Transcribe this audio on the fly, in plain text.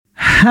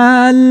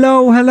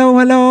Hello.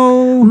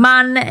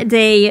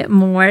 Monday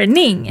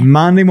morning.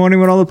 Monday morning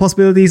when all the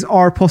possibilities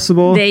are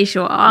possible. They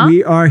sure are.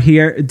 We are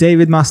here,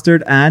 David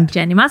Mustard and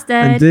Jenny Mustard.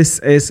 And this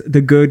is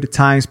the Good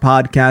Times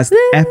Podcast,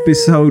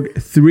 episode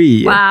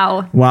 3.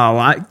 Wow.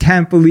 I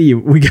can't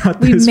believe we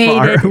got this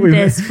far. We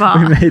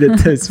made it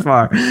this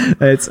far.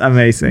 It's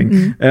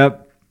amazing.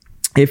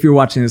 If you're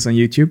watching this on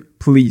YouTube,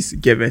 please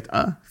give it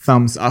a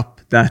thumbs up.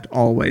 That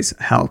always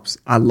helps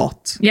a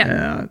lot.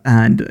 Yeah.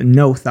 And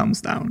no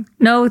thumbs down.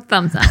 No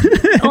thumbs up.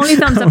 Only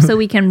thumbs up so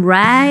we can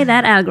ride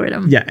that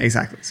algorithm. Yeah,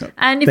 exactly. So,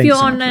 and if you're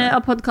on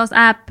a podcast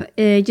app,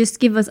 just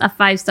give us a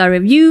 5-star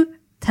review.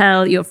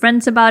 Tell your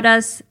friends about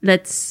us.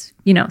 Let's,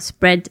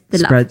 spread the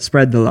love.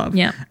 Spread the love.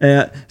 Yeah.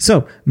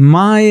 So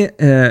my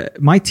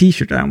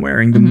T-shirt that I'm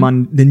wearing,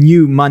 the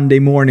new Monday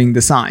morning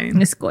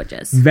design, it's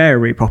gorgeous.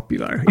 Very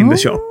popular in the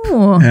shop.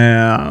 So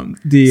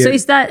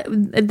is that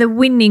the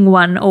winning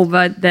one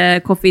over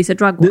the Coffee is a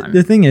Drug one?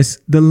 The thing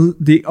is,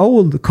 the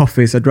old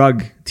Coffee is a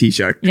Drug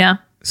T-shirt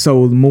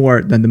sold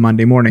more than the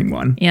Monday morning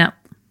one. Yeah.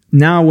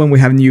 Now when we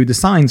have new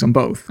designs on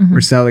both,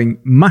 we're selling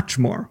much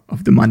more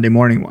of the Monday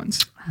morning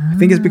ones. I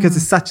think it's because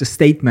it's such a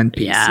statement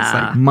piece. Yeah. It's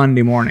like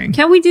Monday morning.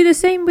 Can we do the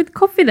same with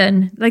coffee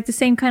then? Like the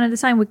same kind of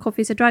design with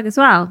Coffee is a Drug as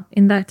well,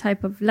 in that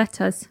type of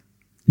letters?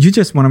 You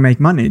just want to make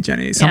money,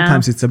 Jenny.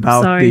 Sometimes it's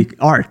about the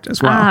art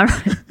as well.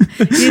 Right.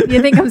 you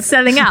think I'm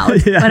selling out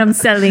when I'm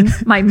selling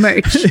my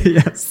merch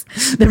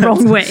the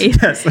wrong way.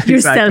 Yes,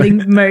 You're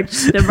selling merch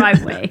the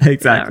right way.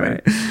 Exactly. Yeah,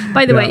 right.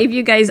 By the way, if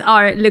you guys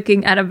are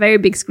looking at a very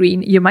big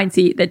screen, you might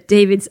see that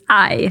David's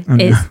eye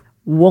is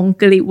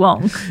wonkily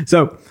wonk.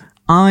 So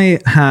I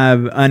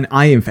have an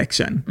eye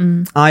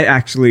infection. I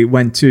actually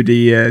went to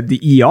the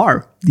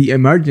ER, the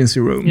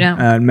emergency room,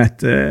 and met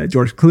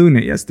George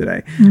Clooney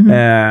yesterday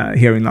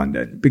here in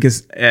London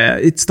because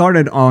it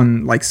started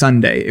on like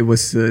Sunday. It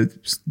was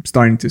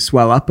starting to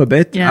swell up a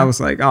bit. I was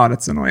like, oh,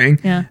 that's annoying.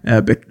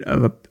 A bit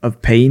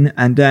of pain.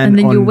 And then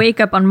you wake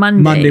up on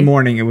Monday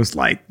morning, it was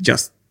like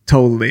just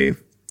totally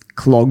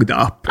clogged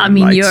up. I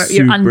mean, like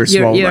you're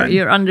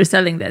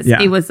underselling this.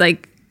 Yeah. It was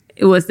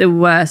the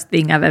worst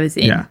thing I've ever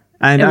seen. Yeah.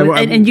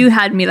 And you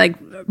had me like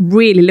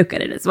really look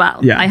at it as well.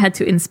 Yeah. I had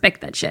to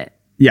inspect that shit.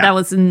 Yeah. That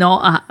was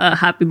not a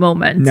happy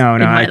moment. No,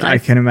 I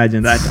can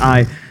imagine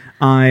that.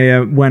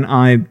 I when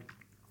I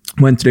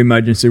went to the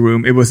emergency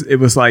room, it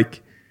was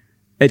like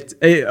it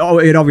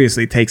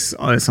obviously takes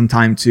some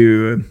time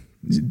to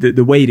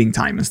the waiting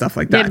time and stuff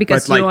like that. Yeah,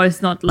 because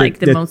yours not like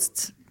the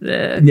most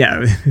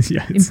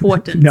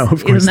important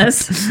of course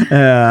illness.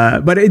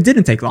 But it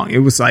didn't take long. It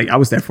was like I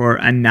was there for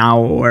an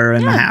hour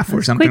and a half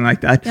or something like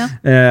that.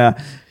 Yeah.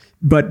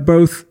 But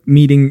both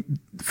meeting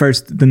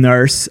first the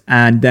nurse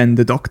and then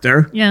the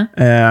doctor.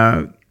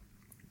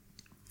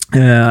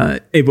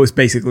 It was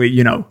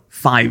basically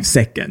 5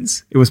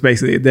 seconds. It was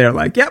basically they're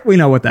like, yeah, we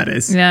know what that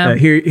is. Yeah.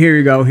 Here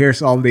you go.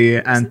 Here's all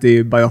the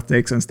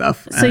antibiotics and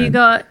stuff. So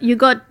you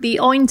got the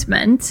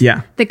ointment.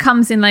 Yeah. That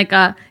comes in like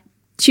a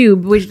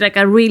tube, which is like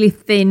a really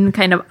thin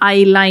kind of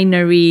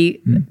eyelinery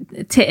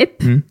tip.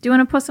 Do you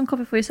want to pour some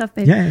coffee for yourself,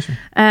 baby? Yeah, sure.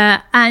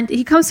 And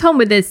he comes home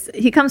with this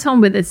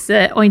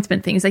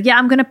ointment thing. He's like, yeah,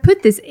 I'm gonna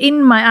put this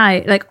in my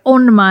eye, like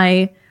on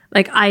my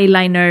like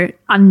eyeliner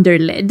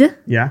underlid.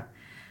 Yeah.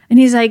 And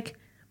he's like,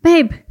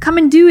 babe, come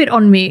and do it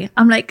on me.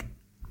 I'm like,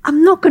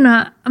 I'm not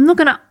gonna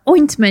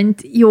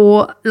ointment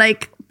your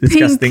like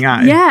disgusting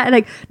eye. Yeah,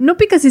 like not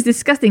because it's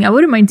disgusting. I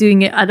wouldn't mind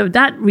doing it out of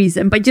that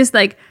reason, but just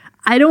like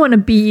I don't want to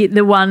be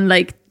the one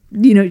like,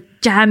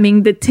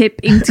 jamming the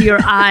tip into your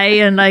eye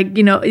and like,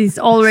 it's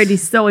already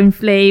so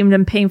inflamed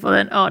and painful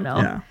and oh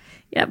no.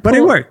 Yeah. But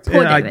it worked.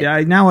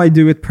 Now I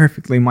do it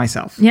perfectly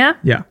myself. Yeah?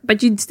 Yeah.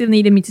 But you still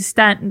needed me to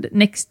stand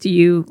next to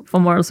you for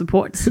moral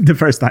support. The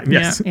first time.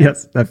 Yes. Yeah.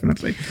 Yes,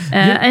 definitely.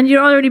 And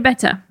you're already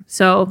better.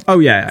 So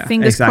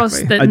fingers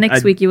crossed that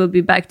next week you will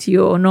be back to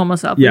your normal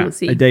self. Yeah. We'll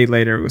see. A day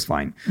later it was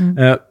fine.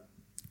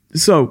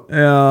 So,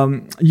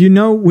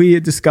 we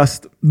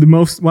discussed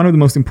one of the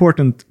most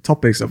important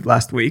topics of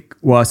last week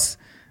was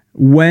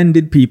when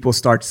did people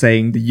start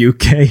saying the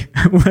UK?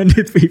 When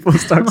did people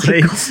start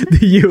saying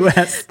the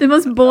US? The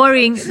most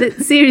boring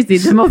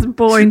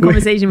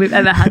conversation we've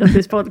ever had on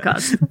this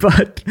podcast.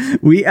 But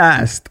we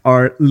asked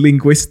our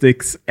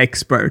linguistics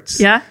experts.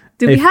 Yeah.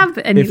 Do we have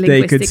any linguistic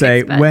they could say,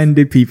 experts? when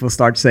did people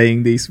start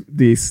saying these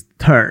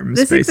terms?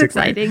 This basically. is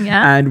exciting,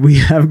 yeah. And we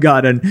have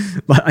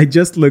I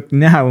just looked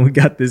now and we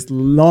got this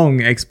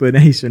long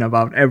explanation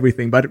about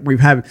everything, but we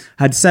have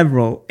had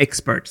several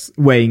experts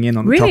weighing in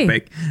on the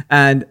topic.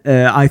 And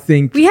I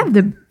think... we have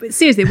the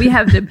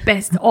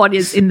best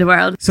audience in the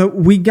world. So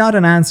we got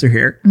an answer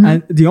here.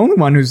 And the only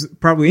one who's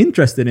probably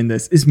interested in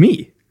this is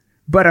me.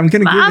 But I'm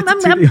going to give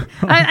it to you.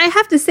 I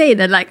have to say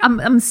that like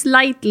I'm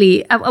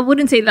slightly, I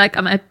wouldn't say like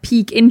I'm at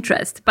peak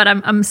interest, but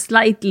I'm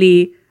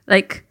slightly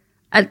like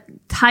a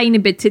tiny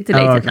bit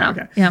titillated now.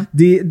 Okay. Yeah.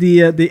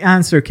 The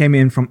answer came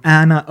in from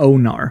Anna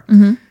Onar.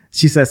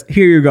 She says,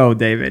 here you go,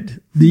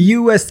 David. The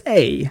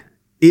USA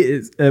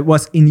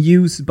was in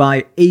use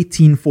by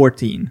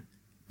 1814,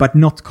 but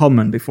not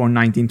common before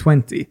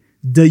 1920.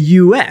 The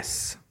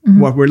US,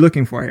 what we're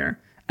looking for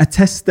here,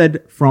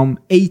 attested from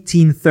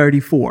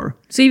 1834.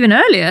 So even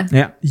earlier?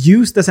 Yeah.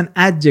 Used as an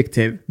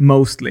adjective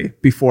mostly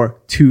before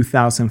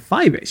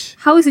 2005-ish.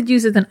 How is it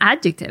used as an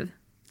adjective?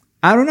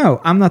 I don't know.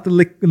 I'm not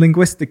a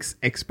linguistics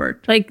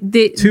expert. Like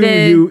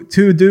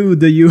to do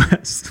the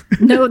US.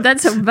 No,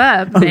 that's a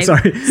verb. Oh,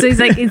 sorry. So it's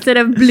like instead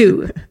of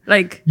blue,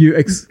 like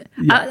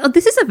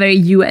this is a very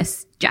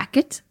US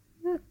jacket.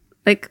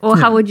 Like, or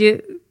how would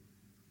you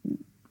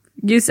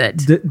use it?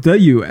 The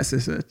US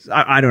is it?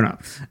 I don't know.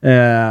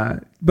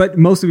 But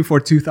mostly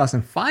before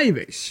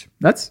 2005-ish.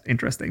 That's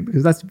interesting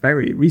because that's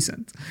very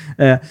recent.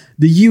 The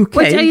UK.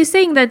 Wait, are you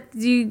saying that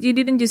you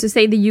didn't used to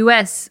say the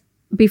US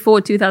before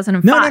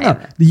 2005? No.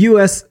 The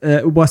US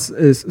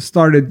was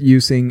started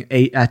using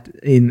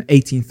in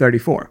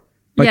 1834,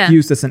 but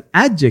used as an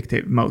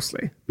adjective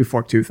mostly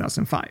before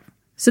 2005.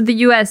 So the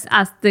US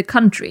as the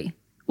country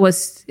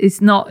is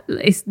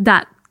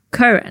that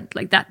current,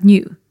 like that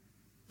new,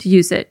 to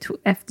use it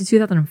after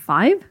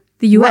 2005?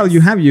 The US? Well,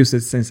 you have used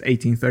it since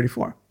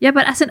 1834. Yeah,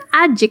 but as an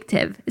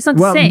adjective, it's not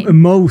the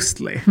same.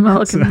 Mostly.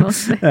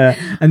 Mostly.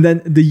 And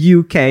then the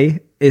UK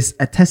is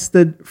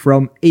attested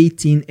from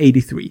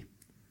 1883.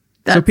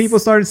 So people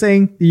started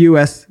saying the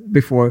US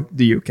before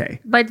the UK.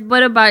 But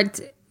what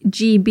about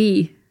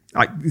GB?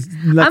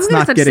 Let's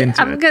not get into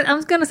it.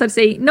 I'm going to start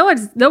saying,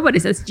 nobody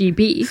says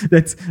GB. I'm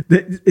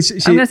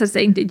going to start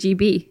saying the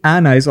GB.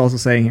 Anna is also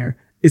saying here,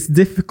 it's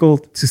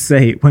difficult to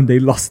say when they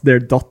lost their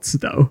dots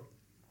though.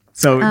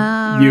 So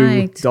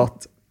U.S.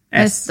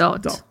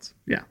 dot.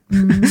 Yeah.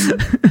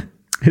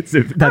 That's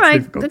difficult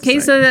Okay, to say.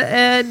 so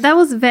that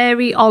was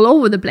very all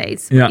over the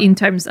place in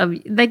terms of,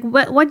 like,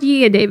 what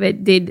year,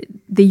 David, did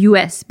the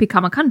US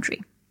become a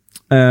country?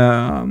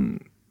 The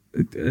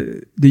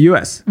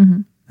US?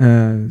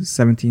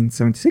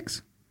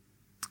 1776?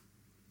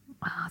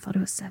 I thought it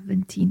was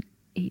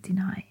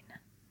 1789.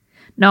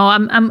 No,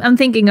 I'm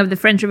thinking of the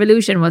French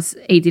Revolution was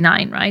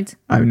 89, right?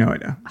 I have no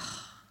idea.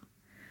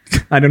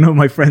 I don't know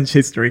my French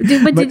history.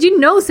 But did you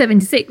know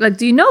 76? Like,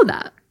 do you know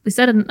that? Is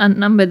that a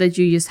number that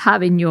you just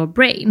have in your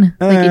brain,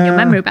 like in your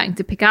memory bank,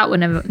 to pick out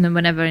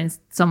whenever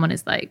someone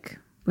is like,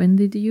 when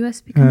did the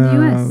US become the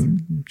US?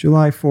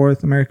 July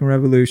 4th, American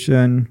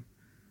Revolution.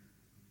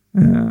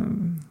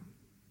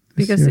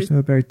 Because it's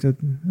celebrated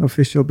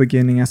official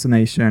beginning as a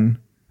nation.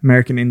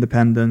 American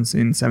independence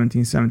in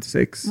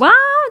 1776. Wow,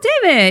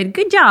 David,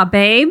 good job,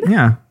 babe.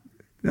 Yeah,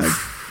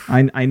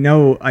 I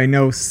know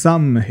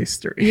some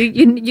history.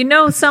 You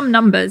know some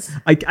numbers.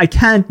 I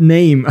can't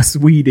name a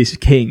Swedish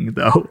king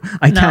though.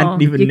 I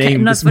can't even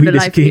name the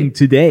Swedish king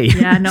today.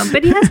 Yeah, no,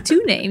 but he has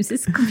two names.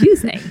 It's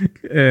confusing.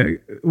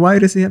 Why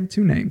does he have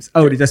two names?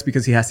 Oh, that's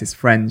because he has his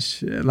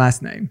French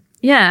last name.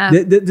 Yeah.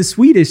 The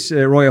Swedish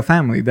royal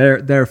family,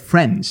 they're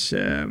French.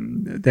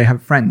 They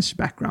have French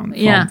background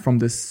from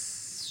the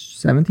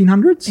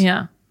 1700s.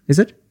 Yeah. Is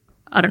it?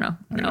 I don't know.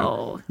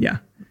 No. Yeah.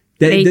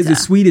 The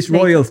Swedish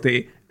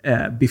royalty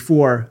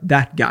before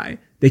that guy,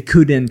 they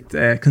couldn't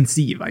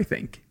conceive, I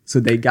think. So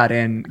they got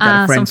a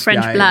French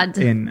guy blood.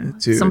 In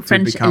some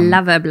French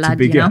lover blood,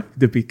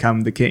 to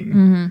become the king.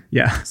 Mm-hmm.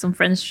 Yeah. Some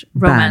French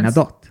romance.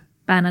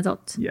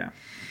 Bernadotte. Yeah.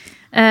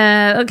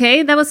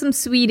 Okay, that was some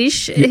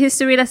Swedish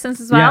history lessons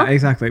as well. Yeah,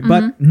 exactly. Mm-hmm.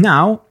 But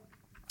now,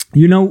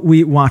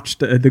 we watched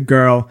the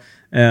girl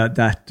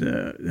that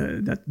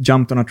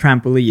jumped on a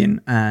trampoline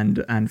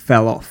and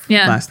fell off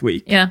last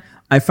week. Yeah.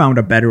 I found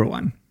a better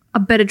one. A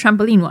better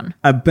trampoline one.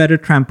 A better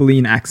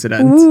trampoline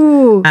accident.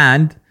 Ooh.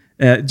 And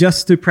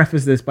just to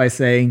preface this by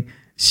saying,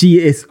 she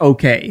is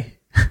okay.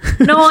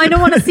 No, I don't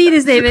want to see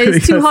this, David.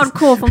 It's too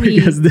hardcore for me.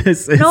 Because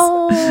this I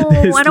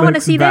don't want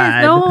to see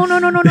bad. this. No.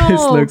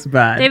 This looks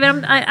bad.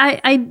 David,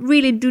 I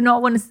really do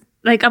not want to.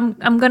 Like,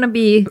 I'm gonna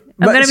be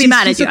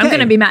mad at you. Okay. I'm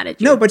gonna be mad at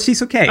you. No, but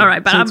she's okay. All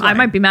right, but I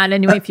might be mad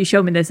anyway if you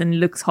show me this and it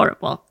looks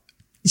horrible.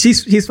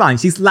 She's fine.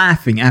 She's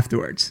laughing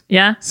afterwards.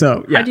 Yeah.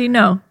 So yeah. How do you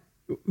know?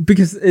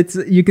 Because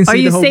you can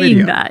see the whole video. Are you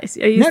saying that?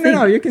 Are you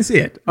no, you can see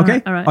it.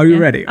 Okay. All right. Are you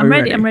ready? I'm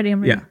ready.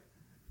 Yeah.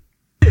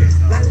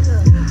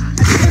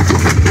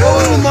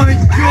 Oh my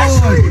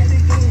god!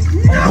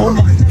 Oh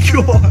my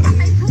god!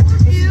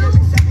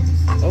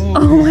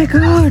 Oh my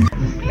god!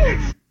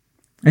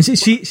 And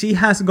she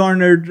has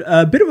garnered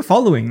a bit of a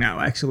following now,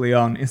 actually,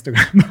 on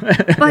Instagram.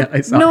 But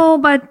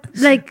but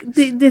like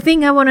the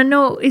thing I want to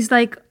know is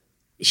like,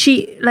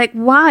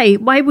 why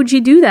would she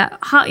do that?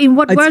 How, in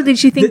what world did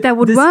she think that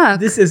would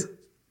work? This is,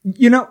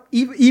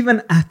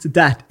 even at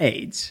that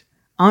age,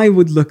 I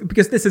would look,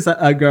 because this is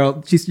a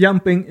girl, she's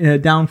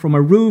jumping down from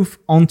a roof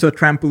onto a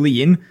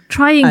trampoline.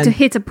 Trying to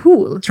hit a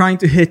pool. Trying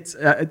to hit,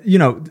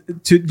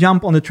 to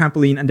jump on the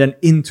trampoline and then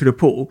into the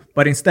pool.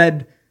 But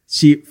instead,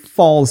 she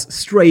falls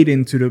straight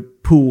into the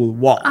pool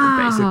wall,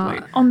 basically.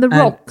 On the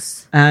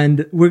rocks.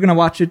 And we're going to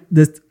watch it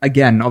this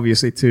again,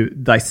 obviously, to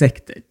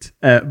dissect it.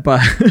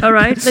 But all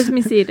right, let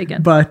me see it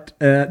again. But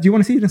do you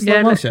want to see it in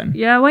slow motion?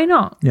 Yeah, why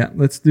not? Yeah,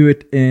 let's do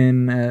it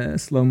in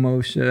slow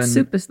motion.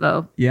 Super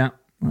slow. Yeah,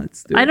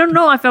 let's do it. I don't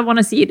know if I want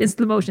to see it in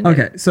slow motion.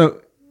 Okay, so,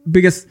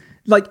 because,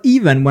 like,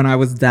 even when I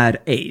was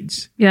that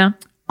age, yeah,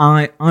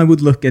 I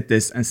would look at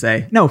this and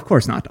say, no, of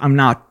course not. I'm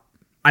not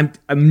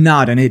I'm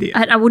not an idiot.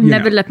 I would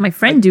never let my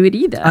friend do it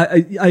either.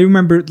 I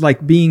remember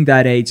like being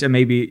that age and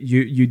maybe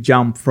you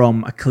jump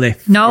from a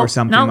cliff or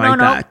something like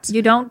that.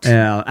 You don't.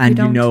 And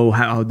you know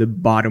how the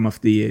bottom of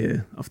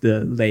the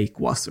lake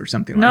was or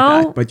something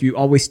like that. But you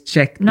always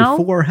check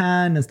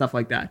beforehand and stuff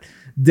like that.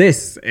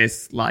 This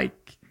is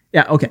like,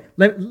 yeah, okay.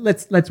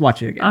 Let's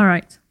watch it again. All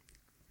right.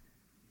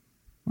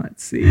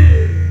 Let's see.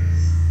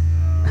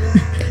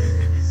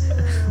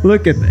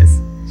 Look at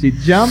this. She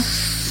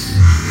jumps.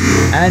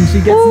 And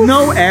she gets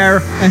no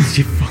air, and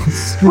she falls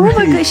straight. Oh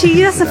my god! She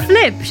does a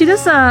flip. She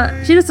does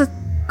a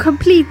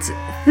complete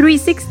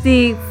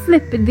 360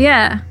 flip in the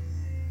air.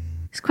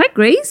 It's quite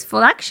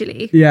graceful,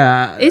 actually.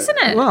 Yeah, isn't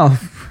it? Well,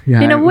 yeah.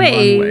 In a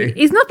way,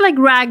 it's not like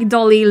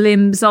ragdolly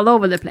limbs all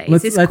over the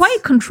place. It's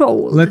quite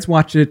controlled. Let's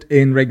watch it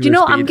in regular. Do you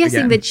know? Speed I'm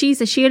guessing again. that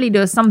she's a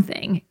cheerleader or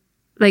something.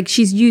 Like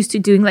she's used to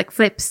doing like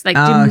flips, like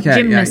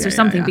gymnast or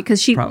something,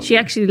 because she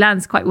actually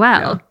lands quite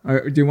well. Yeah.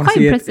 Or do you want to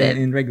see it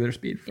in regular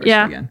speed first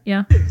again?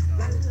 Yeah.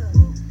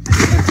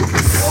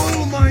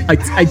 Oh my God.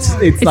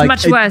 It's like,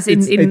 much worse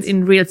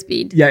in real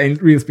speed. Yeah, in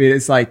real speed,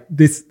 it's like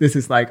this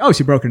is like, oh,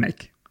 she broke her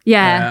neck.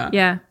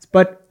 Yeah.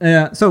 But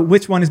so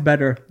which one is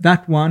better,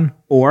 that one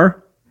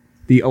or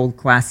the old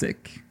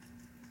classic?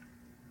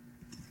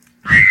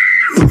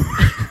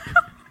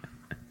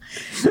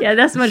 Yeah,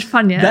 that's much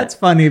funnier. That's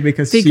funny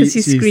because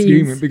she's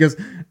screaming. Because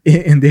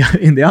in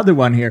the other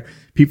one here,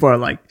 people are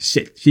like,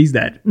 "Shit, she's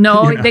dead."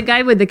 No, the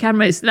guy with the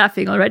camera is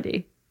laughing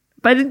already.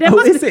 But there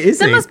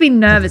must be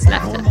nervous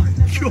laughter. Oh my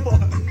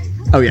God.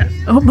 Oh yeah.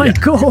 Oh my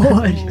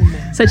God.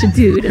 Such a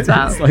dude as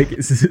well. It's like,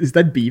 is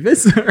that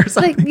Beavis or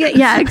something? Like,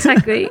 yeah,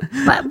 exactly.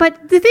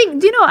 But the thing,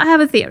 do you know? I have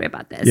a theory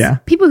about this. Yeah.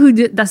 People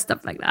who does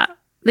stuff like that.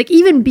 Like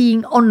even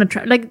being on a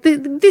like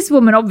this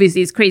woman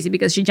obviously is crazy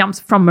because she jumps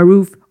from a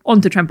roof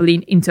onto a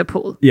trampoline into a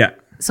pool. Yeah.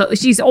 So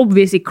she's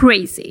obviously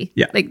crazy.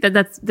 Yeah. Like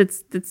that's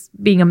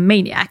being a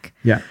maniac.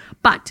 Yeah.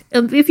 But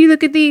if you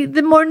look at the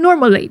more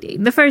normal lady,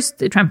 the first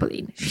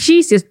trampoline,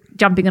 she's just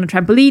jumping on a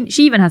trampoline.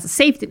 She even has a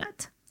safety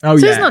net. Oh,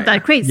 so yeah, it's not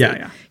that crazy.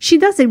 Yeah. She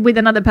does it with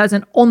another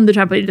person on the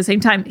trampoline at the same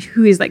time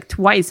who is like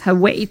twice her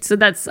weight. So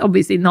that's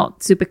obviously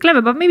not super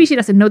clever, but maybe she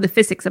doesn't know the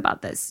physics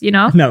about this, you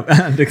know? No,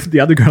 and the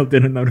other girl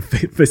didn't know the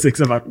physics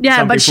about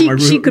but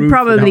she could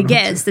probably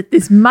guess that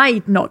this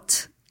might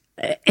not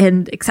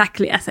end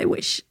exactly as I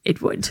wish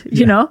it would,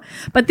 you know?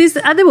 But this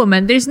other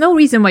woman, there's no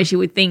reason why she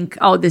would think,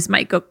 oh, this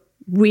might go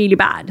really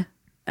bad.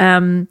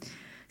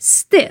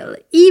 Still,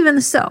 even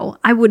so,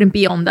 I wouldn't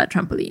be on that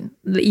trampoline,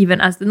 even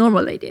as the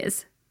normal lady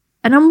is.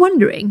 And I'm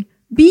wondering,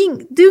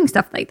 doing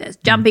stuff like this,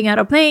 jumping out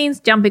of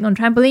planes, jumping on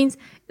trampolines,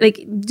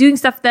 like doing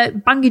stuff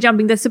that bungee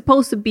jumping that's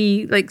supposed to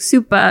be like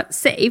super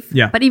safe,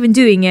 but even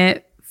doing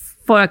it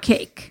for a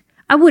kick,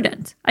 I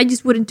wouldn't. I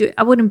just wouldn't do it.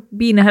 I wouldn't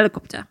be in a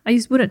helicopter. I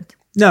just wouldn't.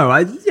 No,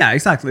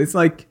 exactly. It's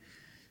like,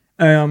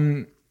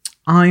 there's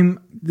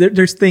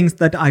things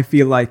that I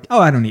feel like, oh,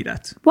 I don't need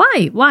that.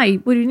 Why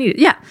would you need it?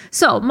 Yeah.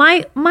 So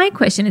my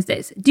question is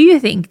this: do you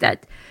think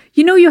that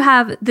you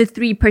have the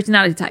 3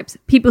 personality types?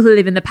 People who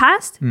live in the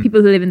past,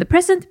 people who live in the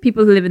present,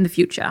 people who live in the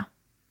future.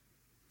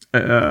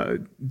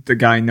 The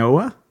guy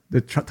Noah,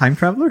 the time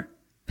traveler.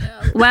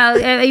 Well,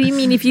 I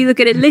mean, if you look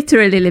at it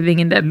literally, living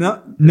in the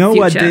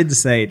Noah future. did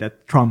say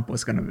that Trump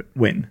was going to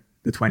win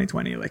the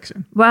 2020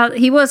 election. Well,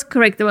 he was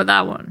correct about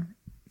that one.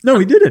 No,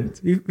 he didn't.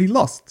 He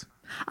lost.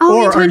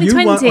 Oh, in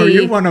 2020. Are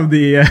you one of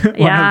the?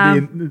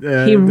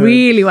 He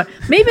really won.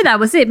 Maybe that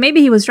was it.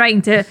 Maybe he was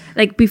trying to,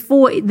 like,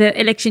 before the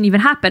election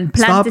even happened,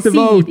 plant the seed.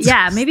 Vote.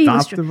 Yeah, maybe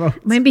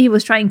he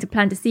was trying to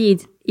plant a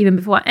seed even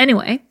before.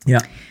 Anyway.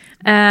 Yeah.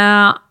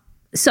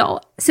 So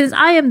since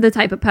I am the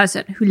type of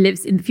person who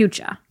lives in the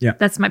future,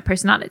 that's my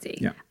personality.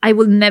 Yeah. I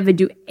will never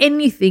do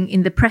anything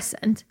in the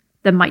present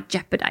that might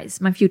jeopardize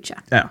my future.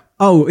 Yeah.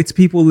 Oh, it's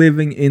people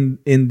living in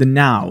the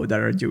now that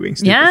are doing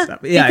stupid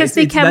stuff. Yeah, because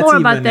they care more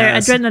about their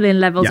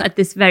adrenaline levels at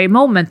this very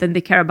moment than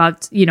they care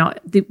about,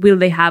 will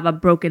they have a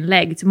broken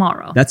leg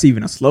tomorrow? That's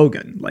even a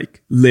slogan,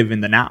 like, live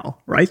in the now,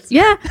 right?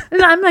 Yeah.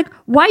 And I'm like,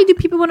 why do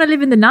people want to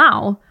live in the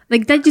now?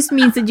 Like, that just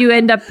means that you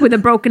end up with a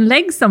broken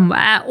leg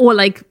somewhere, or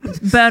like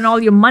burn all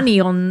your money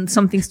on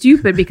something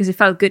stupid because it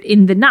felt good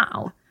in the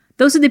now.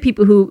 Those are the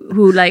people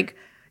who like,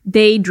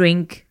 they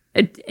drink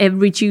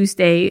every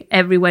Tuesday,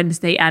 every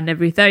Wednesday, and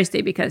every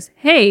Thursday because,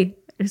 hey,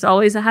 there's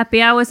always a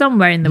happy hour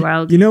somewhere in the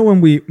world. You know, when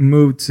we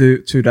moved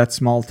to that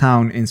small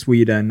town in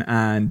Sweden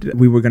and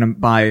we were going to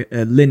buy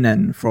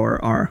linen for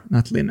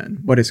not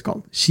linen, what is it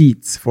called?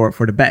 Sheets for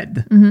the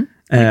bed. Mm-hmm.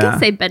 You can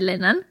say bed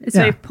linen. It's a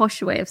very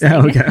posh way of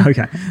saying it.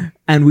 Okay.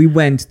 And we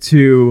went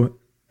to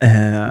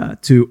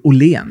Åhléns to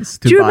buy.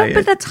 Do you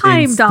remember that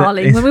time,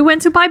 darling, when we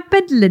went to buy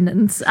bed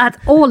linens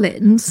at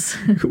Åhléns?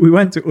 We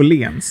went to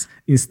Åhléns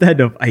instead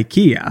of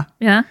IKEA.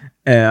 Yeah.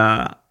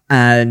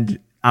 And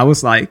I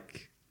was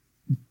like,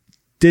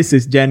 this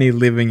is Jenny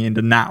living in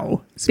the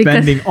now,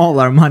 spending all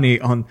our money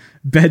on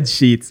bed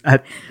sheets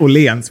at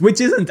Åhléns, which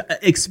isn't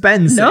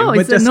expensive, no,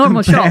 it's but just a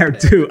normal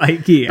compared shop to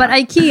IKEA. But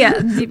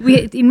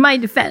IKEA, in my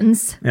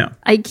defense,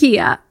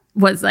 IKEA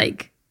was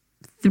like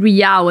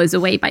 3 hours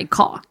away by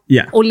car.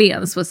 Yeah.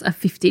 Orleans was a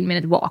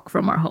 15-minute walk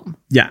from our home.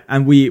 Yeah,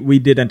 and we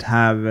didn't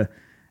have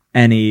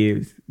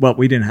any. Well,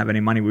 we didn't have any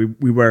money.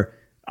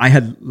 I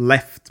had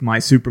left my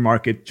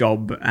supermarket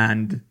job,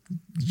 and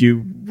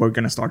you were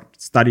gonna start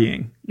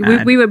studying.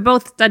 We were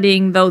both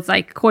studying those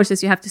like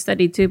courses you have to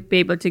study to be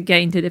able to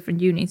get into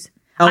different unis.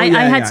 I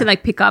had to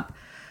like pick up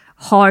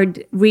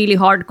really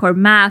hardcore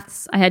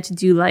maths. I had to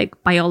do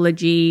like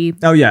biology.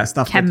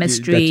 Stuff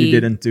chemistry that you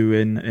didn't do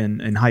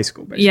in high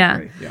school,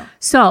 basically. Yeah.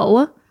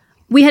 So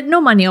we had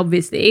no money,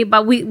 obviously,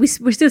 but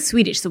we're still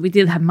Swedish, so we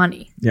did have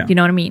money. Yeah. You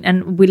know what I mean?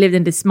 And we lived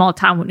in this small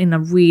town in a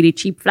really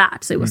cheap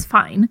flat, so it was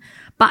fine.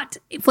 But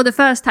for the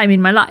first time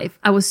in my life,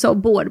 I was so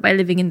bored by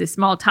living in this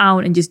small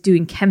town and just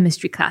doing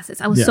chemistry classes.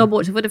 I was so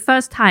bored. So for the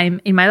first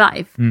time in my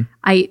life,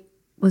 I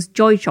was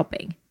joy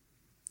shopping.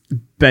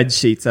 Bed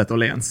sheets at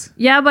Åhléns.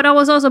 Yeah, but I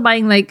was also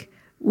buying like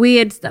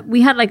weird stuff.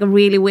 We had like a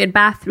really weird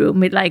bathroom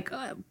with like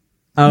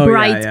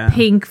bright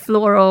pink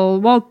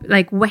floral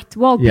wet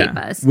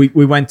wallpapers. Yeah.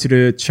 We went to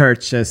the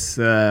church's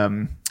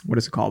what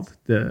is it called?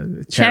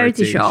 The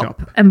charity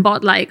shop and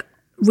bought like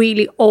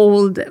really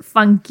old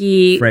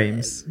funky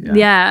frames.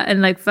 Yeah,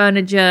 and like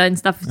furniture and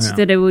stuff so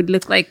that it would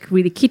look like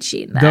really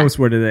kitschy in there. Those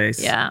were the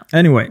days. Yeah.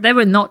 Anyway. They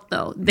were not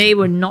though. They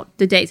were not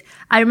the days.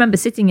 I remember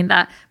sitting in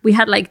that. We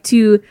had like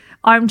 2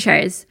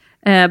 armchairs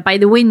by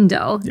the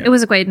window. It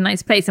was a quite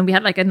nice place, and we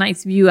had like a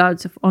nice view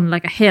out on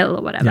like a hill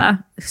or whatever. Yeah.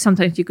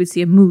 Sometimes you could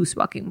see a moose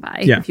walking by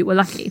if you were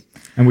lucky.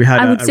 And we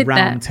had a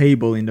round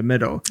table in the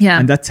middle. Yeah.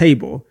 And that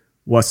table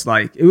was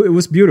like, it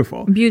was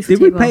beautiful. Beautiful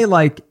Did we pay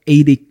like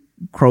 80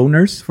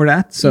 kroners for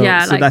that? So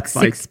like that's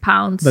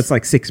 £6. That's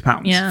like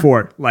 £6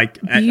 for like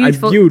a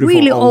beautiful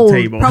really old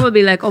table.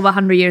 Probably like over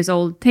 100 years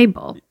old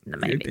table.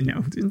 Maybe.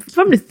 No,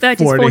 from the 30s,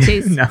 40,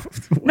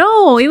 40s.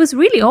 No, it was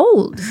really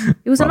old.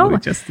 It was an old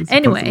one.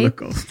 Anyway,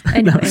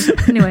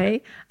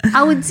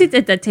 I would sit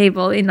at that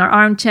table in our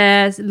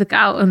armchairs, look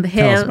out on the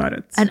hill. Tell us about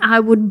it. And I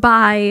would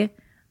buy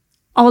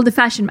all the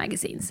fashion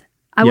magazines.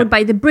 I would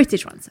buy the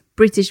British ones.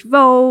 British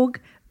Vogue,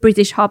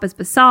 British Harper's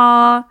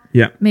Bazaar,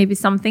 maybe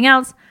something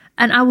else.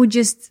 And I would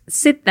just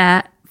sit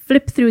there,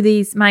 flip through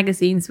these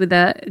magazines with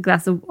a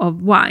glass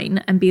of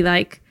wine and be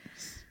like,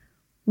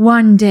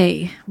 one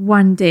day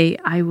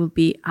I will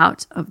be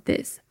out of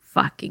this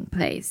fucking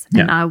place.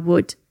 And I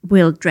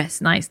will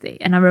dress nicely.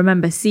 And I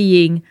remember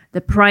seeing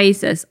the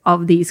prices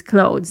of these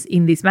clothes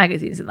in these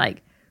magazines and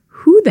like,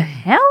 who the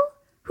hell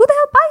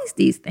buys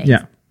these things?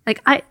 Yeah.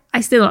 Like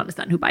I still don't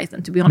understand who buys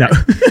them, to be honest.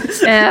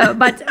 No.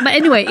 But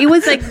anyway, it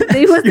was like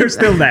You're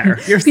still there.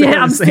 You're still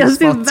I'm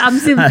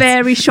still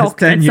very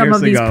shocked at some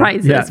of these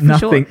prices. Yeah,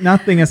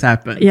 nothing has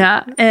happened.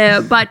 Yeah,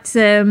 but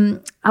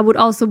I would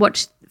also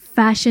watch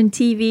fashion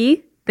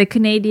TV, the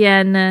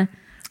Canadian.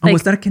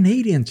 Was that a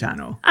Canadian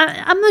channel?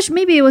 I'm not sure.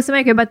 Maybe it was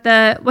American, but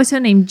what's her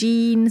name?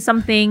 Jean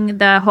something.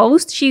 The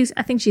host.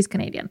 I think she's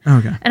Canadian.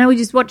 Okay. And I would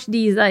just watch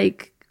these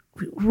like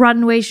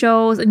runway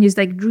shows and just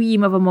like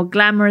dream of a more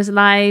glamorous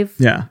life.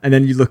 Yeah, and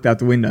then you looked out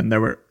the window and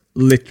there were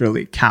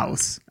literally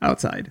cows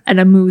outside.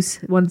 And a moose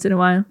once in a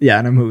while. Yeah,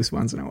 and a moose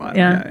once in a while.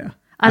 Yeah.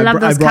 I love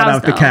those cows. I brought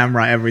out the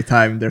camera every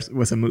time there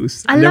was a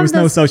moose. There was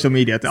no social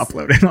media to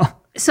upload it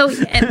all. So,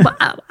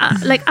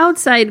 like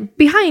outside,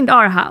 behind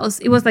our house,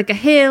 it was like a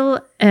hill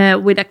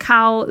with a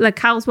cow, like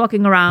cows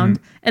walking around.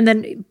 And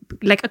then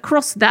like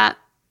across that,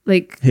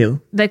 like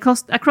hill,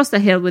 across the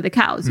hill with the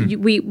cows,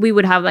 we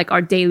would have like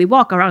our daily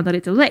walk around a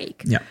little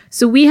lake. Yeah.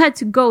 So we had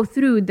to go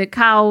through the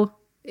cow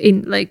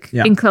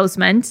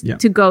enclosement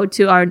to go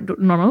to our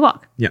normal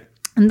walk. Yeah.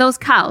 And those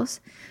cows,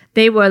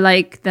 they were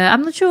like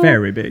I'm not sure.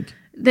 Very big.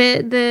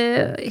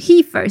 The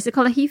heifer, is it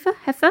called a heifer?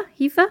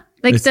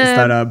 Like is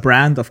that a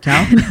brand of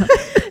cow? No,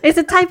 it's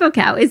a type of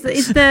cow.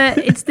 It's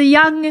the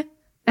young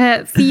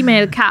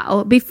female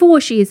cow before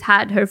she's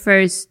had her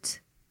first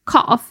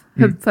calf,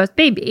 her first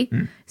baby.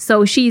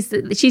 So she's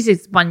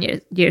just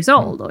 1 years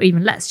old or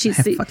even less. She's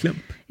a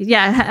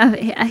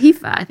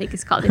heifer, I think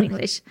it's called in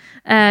English.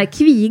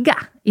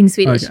 Kviga in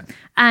Swedish. Okay.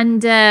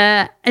 And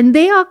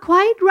they are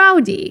quite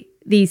rowdy.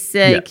 These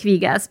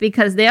kvigas,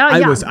 because they are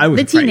young. I was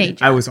the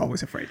teenager. I was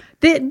always afraid.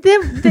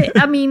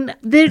 I mean,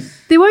 they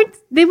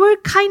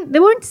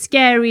weren't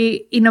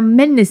scary in a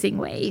menacing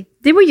way.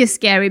 They were just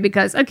scary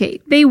because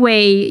they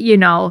weigh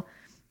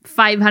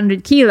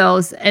 500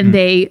 kilos and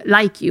they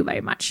like you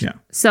very much. Yeah.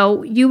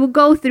 So you would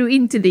go through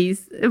into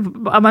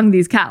among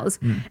these cows,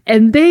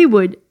 and they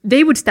would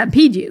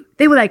stampede you.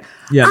 They were like,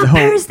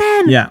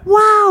 person!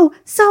 Wow,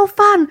 so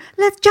fun!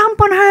 Let's jump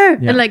on her!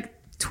 Yeah. And like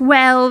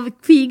 12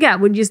 kviga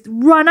would just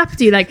run up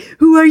to you like,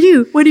 who are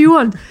you? What do you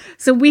want?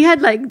 So we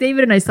had like,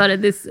 David and I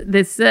started this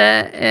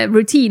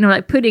routine of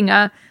like putting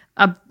a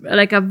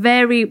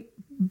very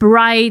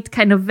bright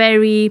kind of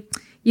very,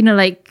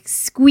 like like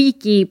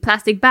squeaky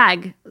plastic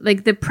bag,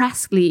 like the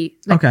Presley,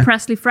 like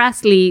Presley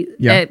Frasley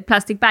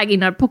plastic bag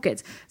in our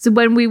pockets. So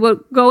when we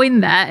would go in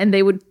there and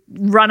they would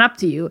run up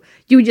to you,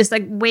 you were just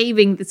like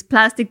waving this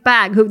plastic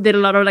bag who did a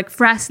lot of like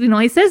Frasley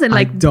noises and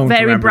like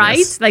very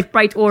bright, like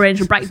bright orange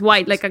or bright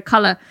white, like a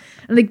color.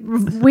 And like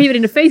wave it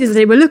in the faces and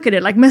they would look at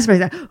it like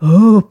mesmerized, like,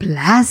 oh,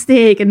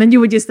 plastic. And then you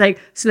would just like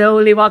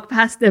slowly walk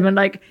past them and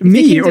like...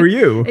 Me or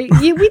you?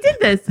 We did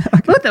this,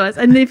 both of us.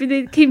 And if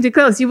it came too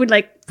close, you would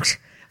like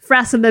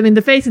frazzle them in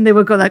the face and they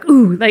would go like,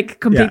 ooh, like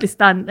completely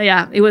stunned.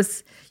 Yeah, it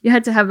was, you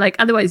had to have like,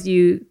 otherwise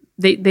they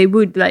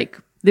would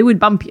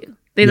bump you.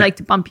 They like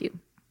to bump you.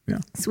 Yeah.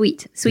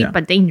 Sweet,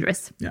 but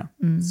dangerous. Yeah,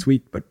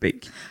 sweet but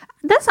big.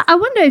 I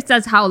wonder if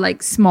that's how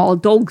like small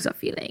dogs are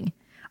feeling.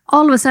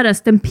 All of a sudden, a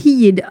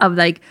stampede of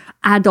like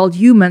adult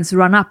humans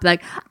run up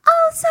like,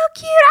 oh, so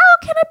cute. Oh,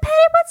 can I pet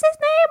him? What's his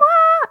name?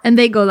 Ah! And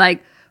they go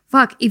like,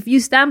 fuck, if you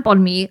stamp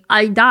on me,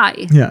 I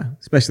die. Yeah,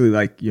 especially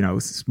like,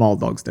 small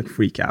dogs that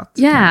freak out.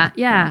 Yeah.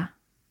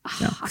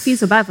 I feel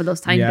so bad for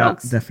those tiny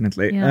dogs.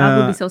 Definitely. Yeah, I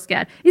would be so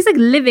scared. It's like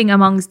living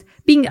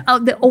being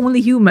the only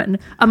human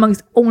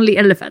amongst only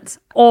elephants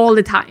all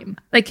the time.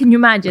 Like, can you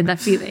imagine that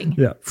feeling?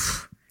 Yeah.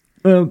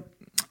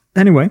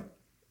 Anyway,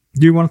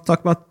 do you want to talk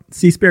about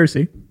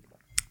Seaspiracy?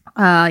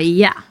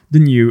 Yeah. The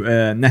new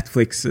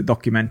Netflix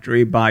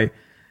documentary by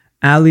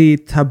Ali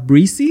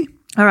Tabrizi.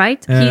 All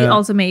right. He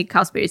also made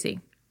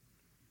Cowspiracy.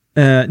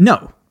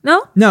 No.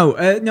 No? No.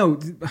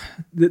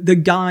 The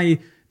guy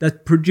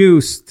that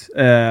produced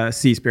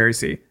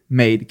Seaspiracy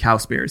made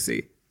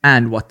Cowspiracy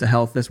and What the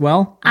Health as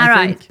well. All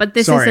right. But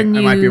this is a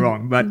new... I might be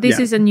wrong, but this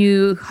is a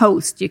new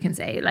host, you can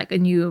say, like a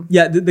new...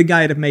 Yeah, the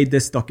guy that made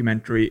this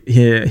documentary,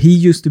 he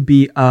used to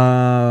be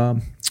a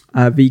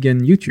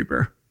vegan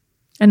YouTuber.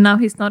 And now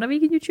he's not a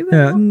vegan YouTuber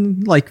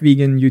anymore? Like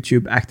vegan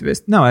YouTube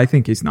activist. No, I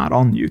think he's not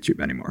on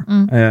YouTube anymore.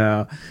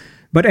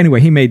 But anyway,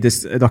 he made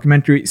this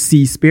documentary,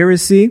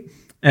 Seaspiracy.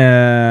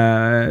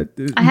 I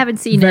haven't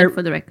seen it,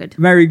 for the record.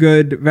 Very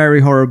good, very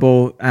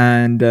horrible,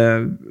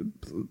 and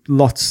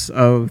lots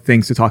of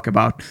things to talk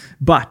about.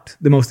 But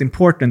the most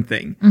important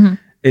thing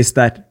is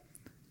that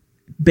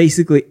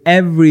basically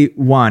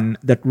everyone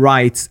that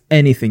writes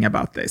anything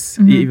about this,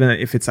 even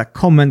if it's a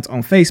comment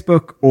on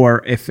Facebook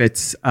or if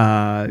it's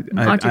an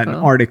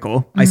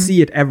article, I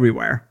see it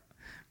everywhere.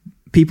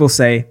 People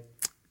say,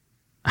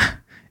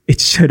 it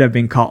should have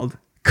been called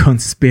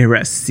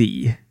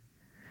Conspiracy.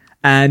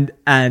 And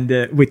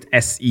with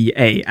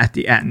SEA at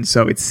the end,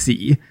 so it's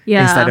C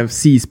instead of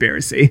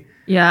Seaspiracy.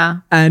 Yeah.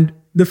 And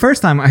the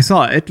first time I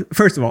saw it,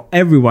 first of all,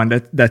 everyone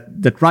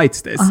that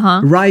writes this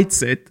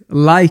writes it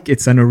like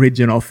it's an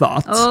original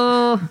thought.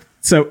 Oh.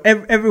 So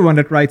everyone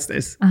that writes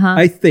this,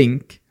 I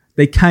think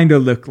they kind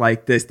of look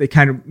like this. They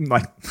kind of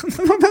like,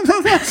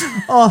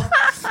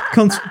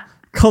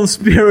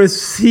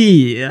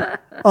 conspiracy.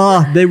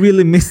 They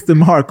really missed the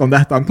mark on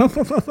that one.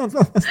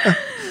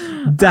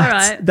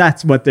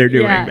 That's what they're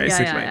doing,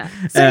 basically. Yeah.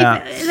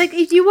 So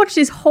if you watch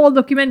this whole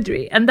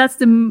documentary, and that's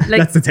the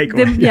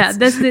takeaway.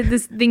 That's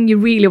this thing you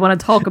really want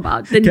to talk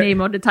about, the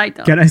name of the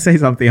title. Can I say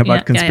something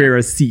about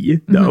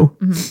conspiracy, though?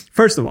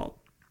 First of all,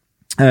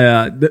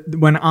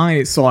 when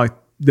I saw it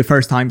the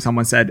first time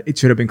someone said it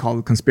should have been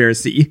called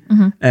Conspiracy,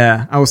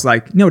 I was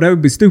like, no, that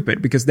would be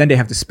stupid, because then they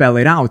have to spell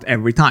it out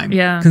every time.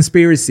 Yeah.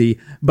 Conspiracy,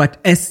 but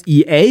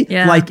SEA,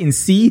 like in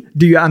C,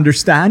 do you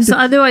understand? So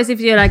otherwise, if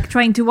you're like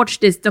trying to watch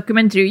this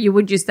documentary, you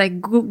would just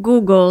like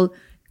Google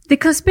the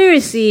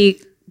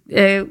Conspiracy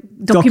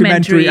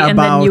documentary, and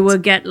then you will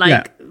get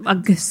like a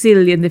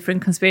gazillion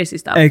different conspiracy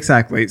stuff.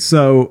 Exactly.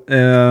 So,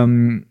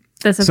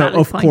 that's a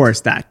valid point. Course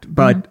that.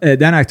 But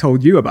then I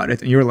told you about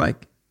it, and you're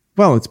like,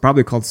 well, it's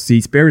probably called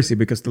Seaspiracy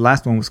because the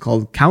last one was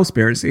called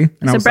Cowspiracy.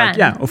 And I was like,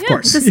 yeah, of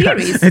course. It's a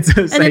series. It's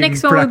a and the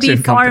next one would be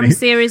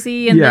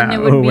Farm-Spiracy, and then it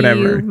would be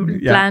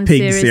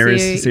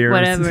Plant-Spiracy,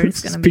 whatever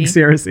it's going to be.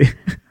 Pig-Spiracy.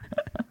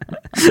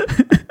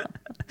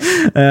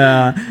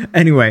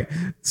 Anyway,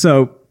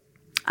 so...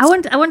 I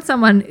want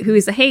someone who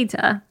is a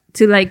hater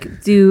to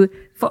like do...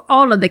 For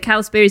all of the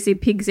Cowspiracy,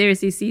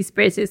 Pig-Spiracy,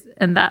 Seaspiracy,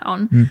 and that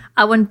on,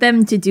 I want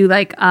them to do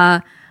like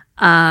a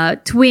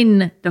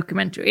twin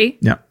documentary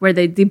where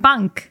they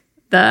debunk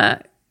the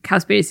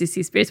Cowspiracy,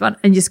 Seaspiracy one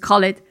and just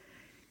call it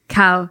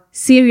Cow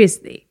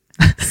Seriously.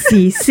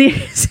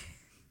 Sea-Seriously.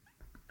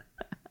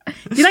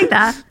 Do you like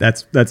that?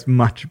 That's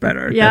much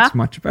better. Yeah? That's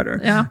much better.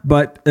 Yeah.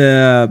 But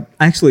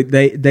actually,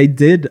 they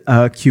did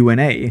a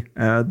Q&A,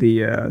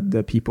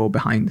 the people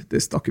behind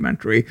this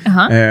documentary,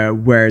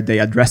 where they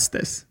addressed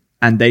this.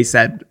 And they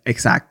said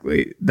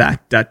exactly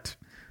that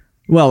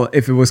well,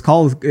 if it was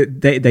called,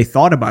 they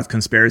thought about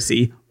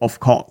conspiracy, of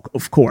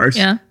course.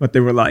 Yeah. But they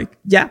were like,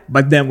 yeah,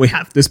 but then we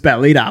have to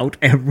spell it out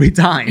every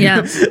time.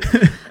 Yeah.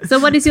 So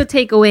what is your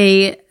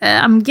takeaway?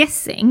 I'm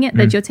guessing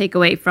that your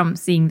takeaway from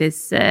seeing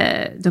this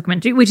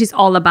documentary, which is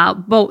all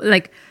about both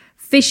like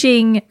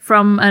fishing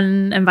from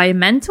an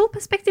environmental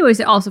perspective, or is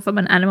it also from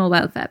an animal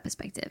welfare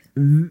perspective?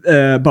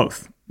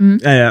 Both.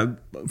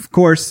 Of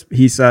course,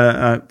 he's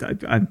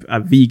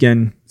a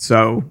vegan,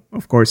 so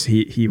of course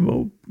he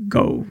will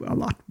go a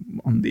lot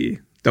on the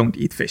don't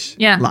eat fish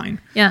line.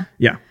 Yeah.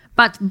 Yeah.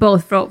 But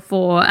both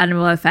for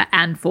animal welfare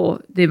and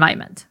for the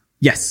environment.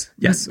 Yes,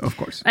 of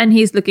course. And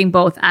he's looking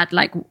both at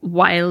like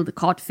wild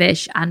caught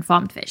fish and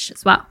farmed fish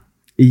as well.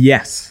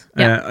 Yes,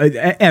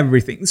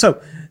 everything.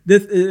 So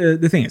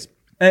the thing is,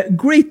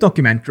 great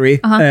documentary.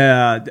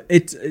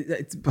 It's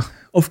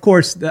of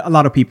course a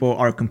lot of people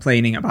are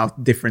complaining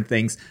about different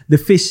things. The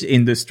fish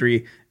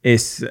industry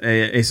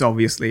is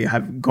obviously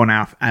have gone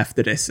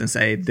after this and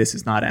say this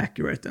is not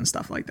accurate and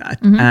stuff like that.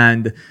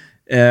 And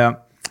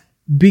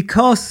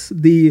because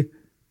the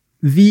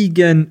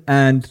vegan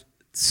and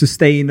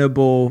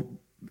sustainable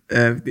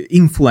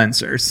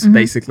influencers,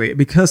 basically,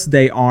 because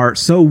they are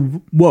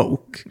so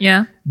woke,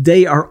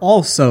 they are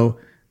also,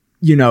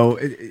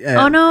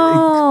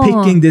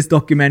 picking this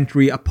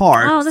documentary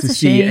apart to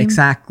see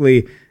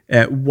exactly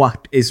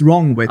what is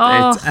wrong with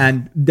it.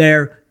 And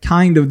they're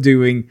kind of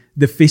doing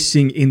the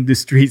fishing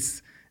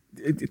industry's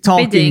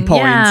talking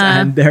points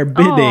and they're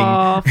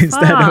bidding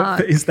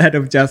instead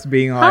of just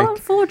being like, how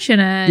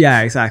unfortunate.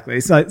 Yeah,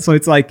 exactly. So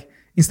it's like,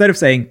 instead of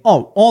saying,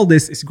 oh, all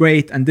this is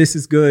great and this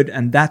is good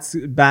and that's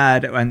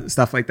bad and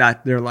stuff like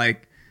that, they're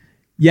like,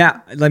 yeah,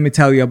 let me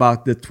tell you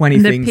about the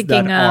 20 things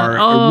that are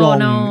wrong.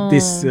 No.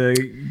 This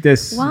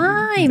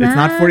why, it's man?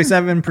 not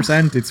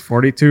 47%, it's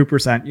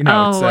 42%.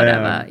 It's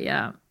whatever.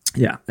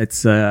 Yeah, it's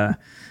so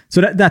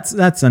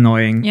that's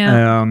annoying.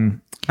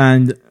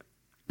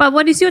 But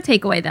what is your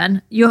takeaway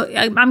then?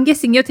 I'm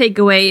guessing your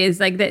takeaway is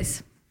like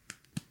this: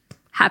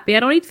 happy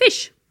I don't eat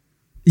fish.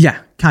 Yeah,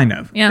 kind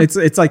of. Yeah.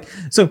 It's like,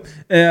 so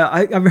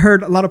I've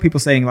heard a lot of people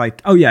saying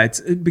like, oh yeah, it's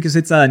because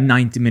it's a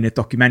 90-minute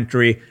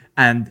documentary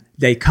and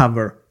they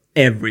cover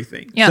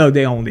everything. Yeah. So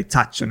they only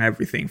touch on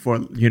everything for,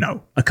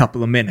 a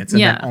couple of minutes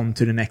and then on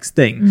to the next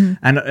thing.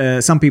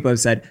 And some people have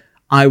said,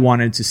 I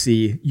wanted to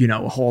see,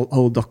 a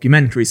whole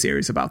documentary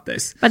series about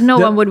this. But no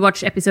one would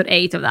watch episode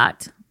 8 of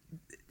that.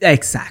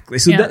 Exactly.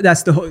 So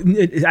that's the whole,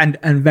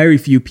 and very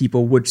few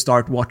people would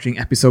start watching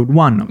episode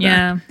 1 of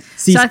that.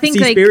 So I think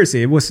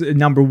Seaspiracy was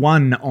number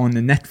 1 on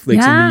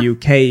Netflix in the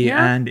UK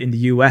and in the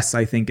US,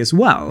 I think, as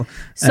well.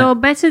 So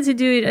better to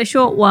do a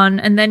short one,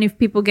 and then if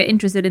people get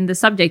interested in the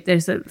subject,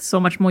 there's so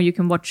much more you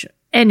can watch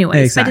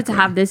anyway. It's better to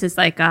have this as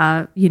like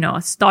a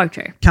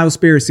starter.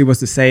 Cowspiracy was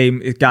the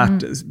same. It got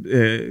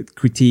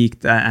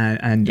critiqued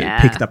and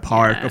picked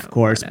apart, of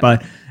course,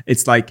 but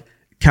it's like,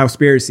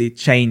 Cowspiracy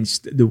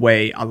changed the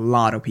way a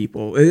lot of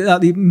people,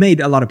 it made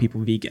a lot of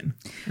people vegan.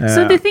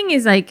 So the thing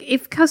is, like,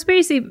 if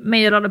Cowspiracy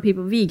made a lot of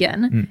people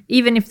vegan,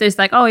 even if there's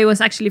like, it was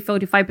actually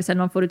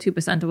 45% or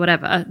 42% or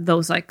whatever,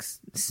 those like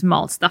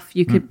small stuff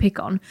you could pick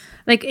on,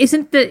 like,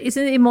 isn't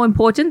it more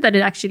important that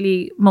it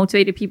actually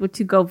motivated people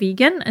to go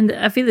vegan? And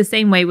I feel the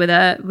same way with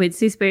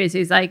Seaspiracy.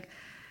 Is like,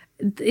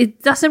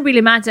 it doesn't really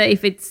matter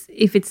if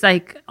it's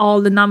like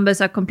all the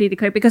numbers are completely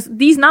correct, because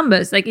these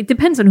numbers, like, it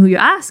depends on who you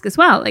ask as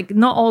well. Like,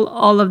 not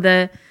all of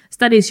the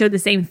studies show the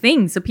same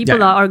thing. So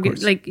people are arguing,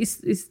 like,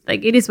 it's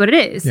like, it is what it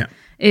is.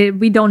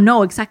 We don't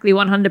know exactly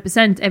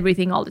 100%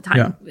 everything all the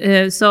time.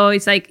 So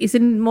it's like,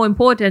 isn't more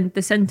important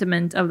the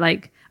sentiment of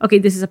like, okay,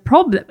 this is a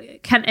problem.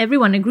 Can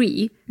everyone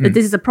agree that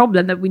this is a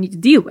problem that we need to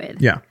deal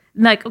with?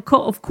 Like,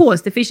 of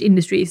course, the fish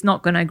industry is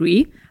not going to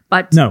agree,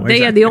 but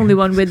they are the only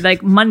one with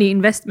like money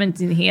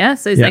investment in here.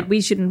 So it's like, we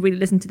shouldn't really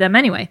listen to them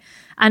anyway.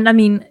 And I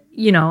mean,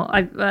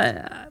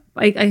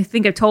 I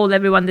think I've told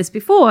everyone this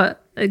before.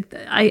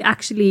 I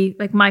actually,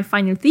 like, my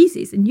final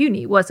thesis in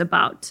uni was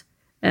about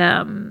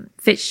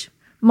fish,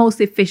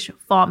 mostly fish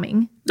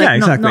farming.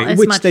 Like, not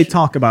which much. They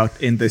talk about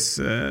in this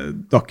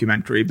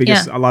documentary,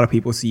 because a lot of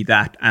people see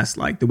that as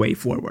like the way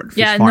forward.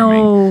 Fish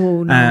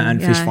farming.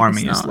 And fish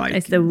farming is like,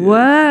 it's the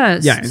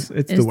worst.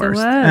 It's the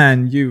worst.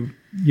 And you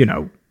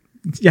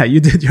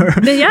did your...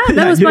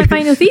 that was my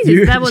final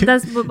thesis.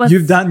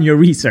 You've done your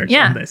research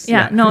on this.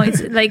 No,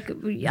 it's like,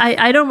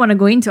 I don't want to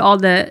go into all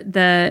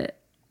the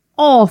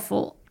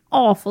awful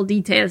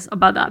details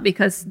about that,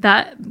 because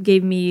that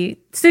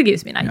still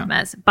gives me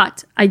nightmares.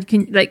 But I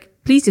can, like,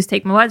 please just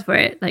take my word for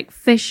it. Like,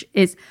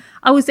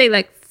 I would say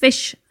like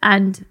fish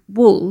and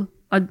wool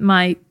are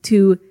my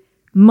 2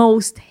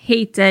 most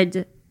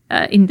hated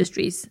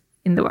industries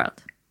in the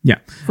world.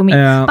 For me.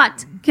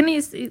 But can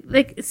you,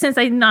 like, since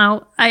I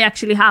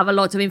actually have a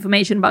lot of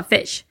information about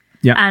fish,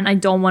 and I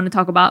don't want to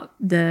talk about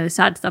the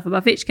sad stuff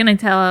about fish, can I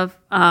tell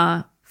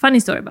a funny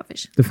story about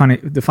fish?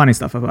 The funny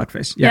stuff about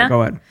fish.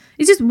 Go ahead.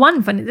 It's just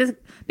one funny,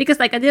 because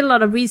like I did a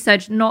lot of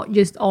research, not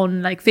just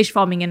on like fish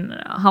farming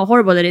and how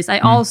horrible it is. I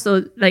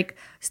also like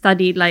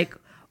studied like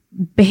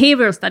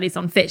behavioral studies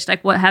on fish.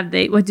 Like,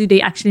 what do they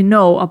actually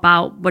know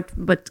about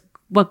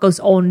what goes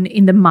on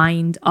in the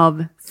mind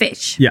of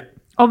fish?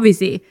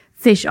 Obviously,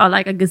 fish are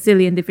like a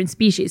gazillion different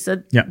species,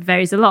 so it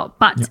varies a lot.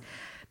 But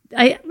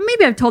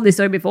maybe I've told this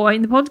story before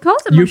in the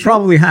podcast. You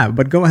probably have,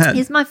 but go ahead.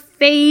 It's my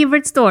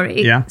favorite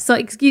story. So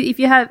if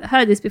you have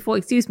heard this before,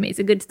 excuse me, it's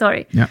a good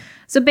story.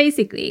 So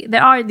basically,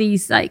 there are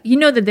these like,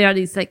 that there are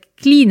these like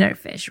cleaner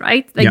fish,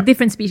 right? Like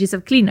different species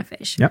of cleaner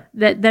fish.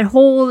 That their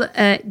whole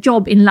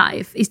job in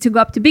life is to go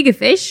up to bigger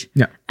fish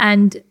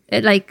and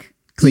like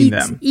clean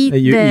them. You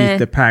eat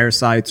the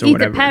parasites or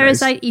whatever. Eat the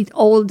parasite, eat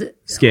old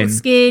skin.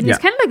 Yeah. It's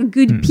kind of like a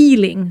good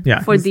peeling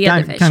for the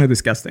other fish. Kind of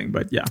disgusting,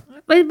 but yeah.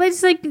 But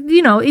it's like,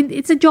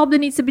 it's a job that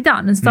needs to be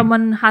done and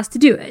someone has to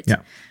do it.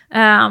 Yeah.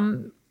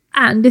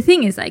 And the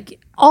thing is,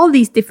 like, all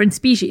these different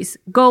species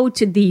go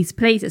to these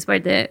places where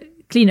the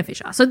cleaner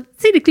fish are. So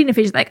say the cleaner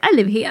fish is like, I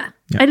live here.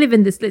 Yeah. I live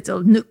in this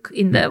little nook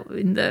in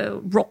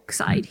the rock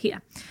side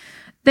here.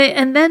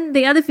 And then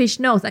the other fish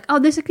knows, like, oh,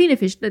 there's a cleaner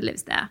fish that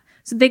lives there.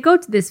 So they go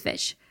to this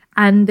fish,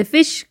 and the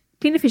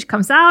cleaner fish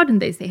comes out,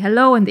 and they say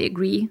hello, and they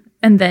agree.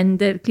 And then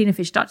the cleaner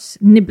fish starts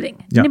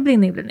nibbling,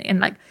 and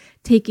like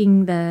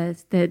taking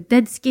the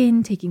dead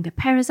skin, taking the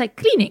parasite,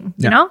 cleaning,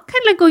 kind of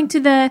like going to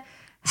the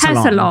hair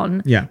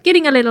salon,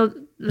 getting a little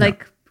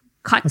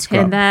cut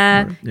here and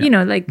there,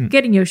 or,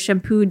 getting your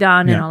shampoo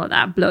done and all of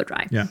that, blow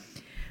dry. Yeah.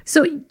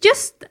 So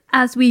just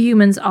as we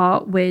humans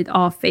are with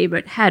our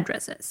favorite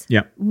hairdressers,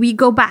 we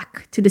go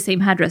back to the same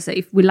hairdresser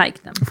if we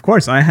like them. Of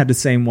course, I had the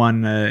same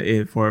one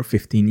for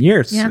 15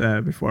 years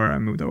before I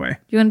moved away. Do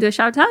you want to do a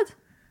shout out?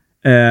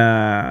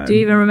 Do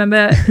you even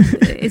remember?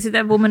 Is it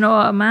a woman or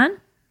a man?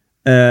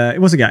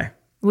 It was a guy.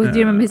 Do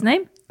you remember his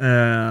name?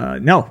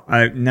 No,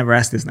 I never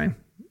asked his name.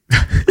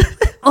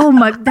 Oh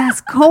my,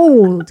 that's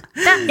cold.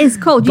 That is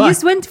cold. You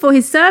just went for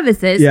his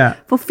services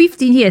for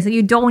 15 years and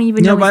you don't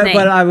even know his name.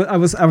 But I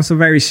was a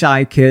very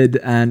shy kid,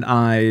 and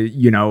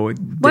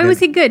Why was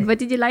he good? What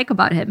did you like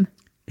about him?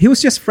 He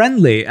was just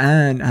friendly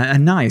and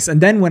nice.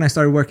 And then when I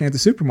started working at the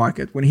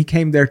supermarket, when he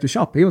came there to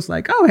shop, he was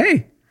like, oh,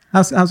 hey,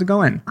 how's it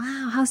going?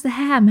 Wow, how's the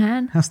hair,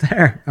 man? How's the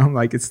hair? I'm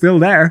like, it's still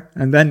there.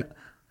 And then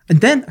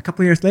a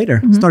couple of years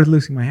later, started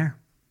losing my hair.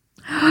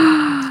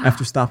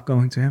 After stopped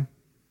going to him.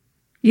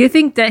 You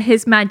think that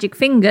his magic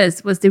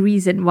fingers was the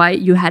reason why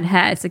you had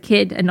hair as a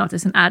kid and not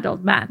as an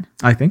adult man?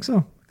 I think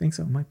so.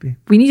 Might be.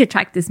 We need to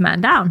track this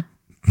man down.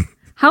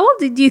 How old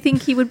do you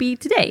think he would be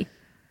today?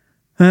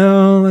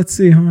 Let's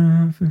see.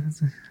 I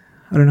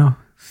don't know.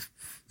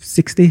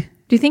 60? Do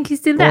you think he's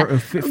still there? Or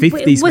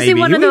 50s was maybe.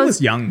 He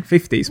was young.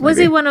 50s maybe. Was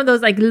it one of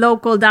those like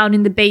local down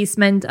in the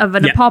basement of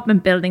an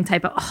apartment building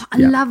type of... Oh, I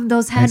love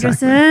those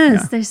hairdressers. Exactly.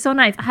 Yeah. They're so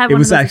nice. I have one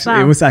of those as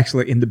well. It was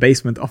actually in the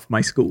basement of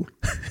my school.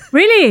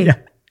 Really? Yeah.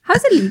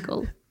 How's it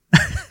legal?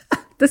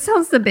 That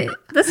sounds a bit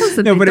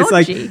no, but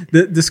dodgy. It's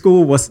like the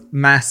school was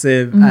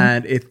massive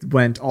and it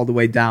went all the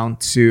way down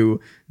to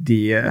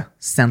the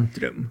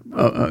centrum,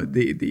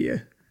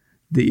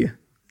 the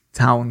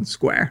town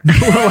square.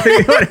 what do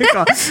you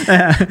call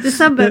it? The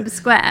suburb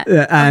square.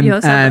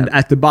 And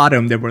at the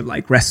bottom there were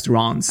like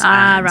restaurants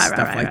and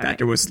stuff like that. Right.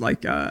 There was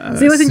like a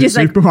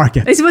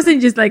supermarket. It wasn't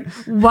just like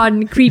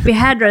one creepy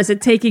hairdresser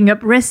taking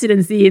up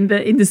residency in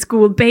the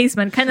school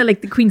basement, kind of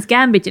like the Queen's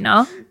Gambit,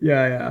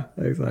 Yeah,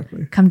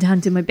 exactly. Come down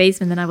to my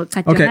basement and I will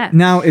cut your hair. Okay,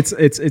 now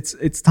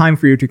it's time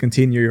for you to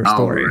continue your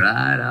story.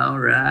 All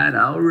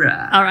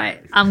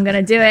right. I'm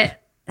gonna do it.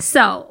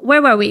 So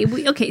where were we?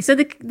 So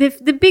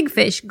the big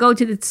fish go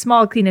to the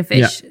small cleaner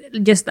fish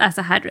just as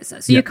a hairdresser.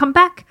 So you come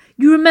back,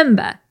 you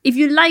remember. If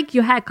you like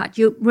your haircut,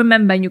 you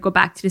remember and you go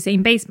back to the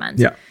same basement.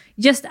 Yeah.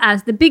 Just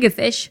as the bigger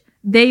fish,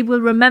 they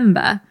will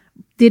remember,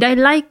 did I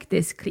like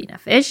this cleaner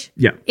fish?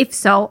 Yeah. If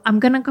so, I'm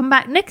going to come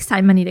back next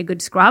time I need a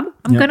good scrub.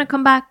 I'm going to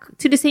come back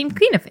to the same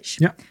cleaner fish.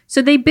 Yeah.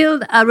 So they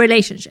build a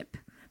relationship.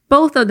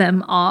 Both of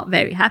them are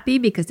very happy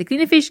because the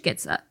cleaner fish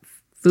gets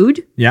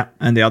food. Yeah,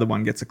 and the other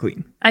one gets a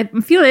clean. I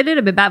feel a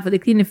little bit bad for the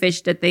cleaner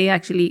fish that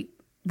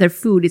their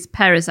food is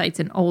parasites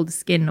and old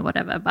skin or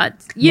whatever,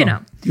 but you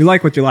know. You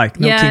like what you like.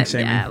 No kink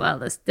shaming. Yeah, well,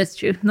 that's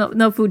true.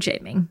 No food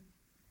shaming.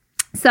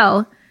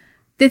 So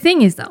the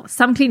thing is though,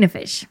 some cleaner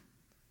fish,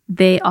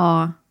 they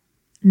are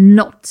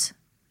not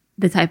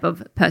the type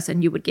of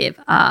person you would give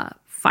a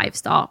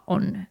 5-star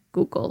on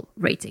Google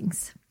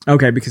ratings.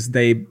 Okay, because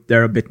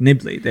they're a bit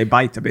nibbly. They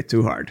bite a bit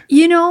too hard.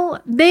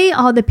 They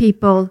are the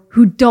people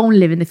who don't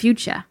live in the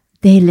future.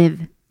 They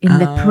live in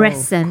the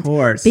present. Of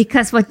course.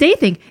 Because what they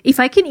think, if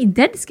I can eat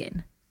dead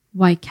skin,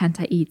 why can't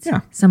I eat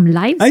some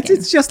live skin?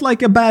 It's just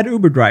like a bad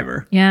Uber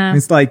driver. Yeah.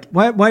 It's like,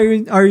 why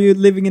are you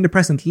living in the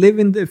present? Live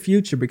in the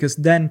future, because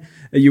then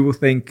you will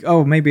think,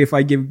 oh, maybe if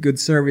I give good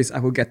service, I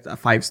will get a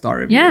 5-star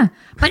review. Yeah.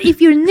 But if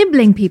you're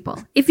nibbling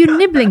people,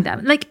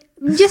 them, like...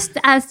 Just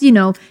as,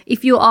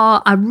 if you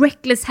are a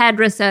reckless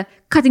hairdresser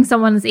cutting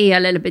someone's ear a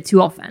little bit too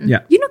often,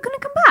 you're not going to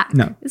come back.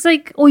 No. It's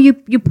like, or you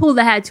pull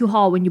the hair too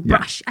hard when you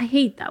brush. I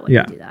hate that when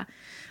you do that.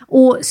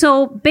 Or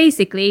so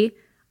basically,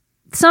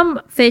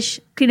 some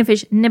cleaner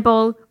fish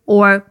nibble,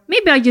 or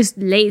maybe are just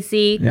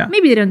lazy. Yeah.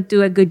 Maybe they don't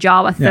do a good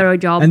job, a thorough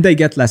job. And they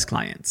get less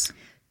clients.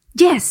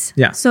 Yes.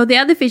 Yeah. So the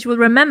other fish will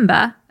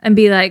remember and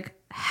be like,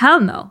 hell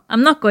no,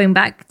 I'm not going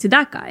back to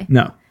that guy.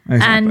 No.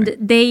 Exactly.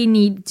 And they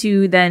need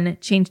to then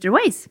change their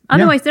ways.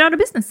 Otherwise, they're out of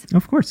business.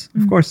 Of course.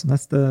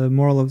 That's the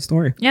moral of the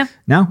story. Yeah.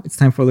 Now it's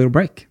time for a little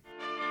break.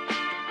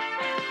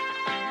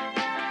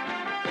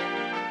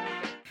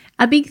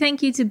 A big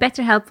thank you to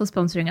BetterHelp for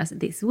sponsoring us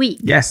this week.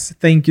 Yes,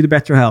 thank you to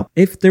BetterHelp.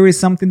 If there is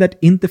something that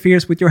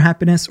interferes with your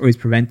happiness or is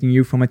preventing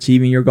you from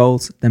achieving your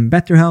goals, then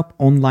BetterHelp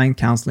Online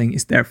Counseling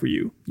is there for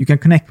you. You can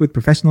connect with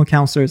professional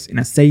counselors in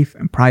a safe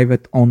and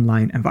private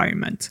online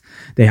environment.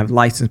 They have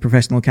licensed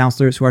professional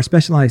counselors who are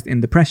specialized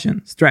in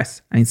depression,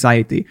 stress,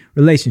 anxiety,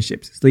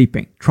 relationships,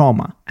 sleeping,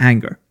 trauma,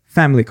 anger,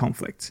 family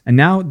conflicts. And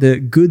now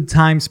the Good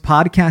Times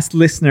podcast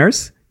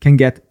listeners can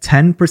get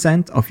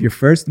 10% off your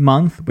first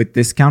month with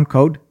discount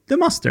code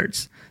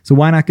TheMustards. So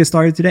why not get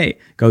started today?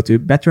 Go to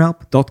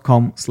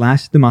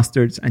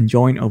betterhelp.com/themustards and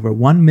join over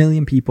 1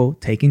 million people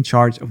taking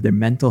charge of their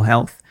mental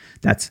health.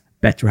 That's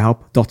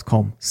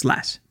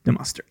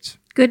betterhelp.com/themustards.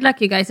 Good luck,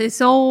 you guys. It's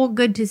so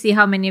good to see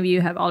how many of you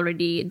have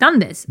already done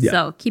this. Yeah.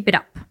 So keep it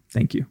up.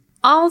 Thank you.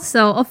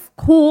 Also, of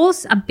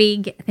course, a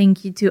big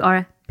thank you to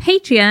our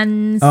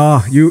Patreons.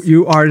 Oh,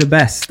 you are the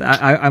best.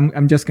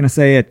 I'm just going to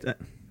say it.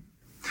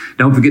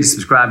 Don't forget to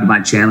subscribe to my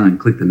channel and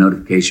click the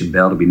notification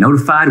bell to be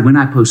notified when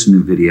I post a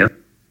new video.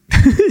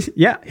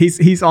 Yeah,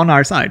 he's on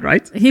our side,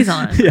 right? He's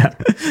on. Yeah.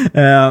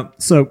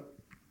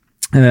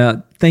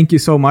 Thank you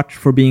so much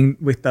for being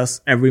with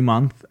us every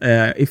month.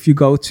 If you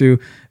go to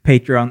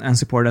Patreon and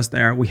support us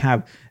there, we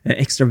have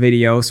extra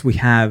videos. We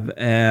have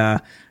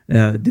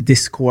the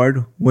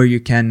Discord where you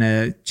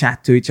can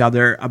chat to each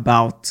other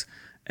about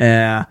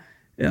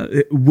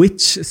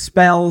witch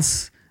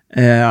spells,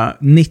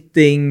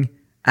 knitting,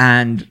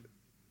 and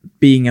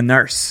being a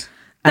nurse.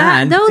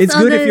 And it's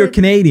good if you're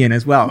Canadian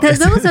as well.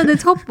 Those are the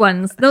top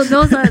ones. Those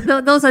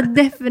are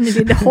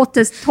definitely the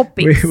hottest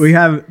topics. We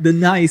have the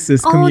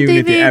nicest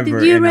community David,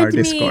 ever in our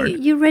Discord.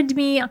 You read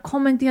me a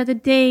comment the other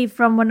day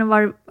from one of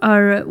our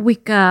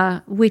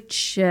Wicca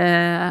witch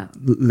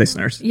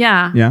listeners.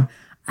 Yeah. Yeah.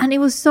 And it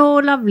was so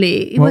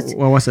lovely. What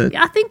was it?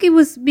 I think it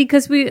was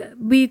because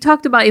we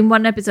talked about in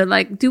one episode,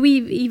 like, do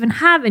we even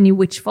have any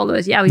witch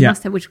followers? Yeah, we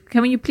must have witch.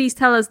 Can you please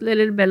tell us a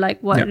little bit like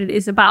what it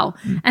is about?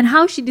 And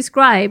how she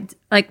described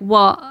like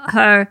what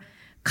her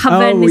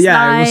coven is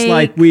like. It was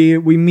like we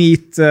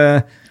meet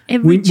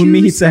we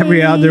meet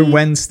every other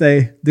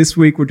Wednesday. This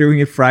week we're doing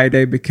it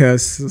Friday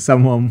because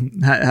someone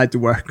had to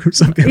work or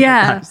something. Yeah.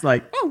 Like that. It's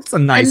like, it's a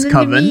nice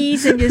coven. And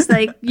meet and just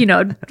like,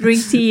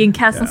 drink tea and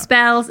cast some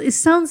spells. It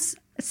sounds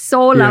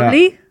so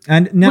lovely.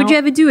 And now, would you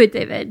ever do it,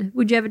 David?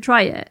 Would you ever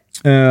try it?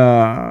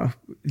 Yeah,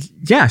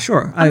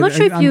 sure. I'm not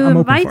sure if you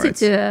invited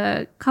to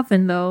a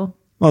coven though.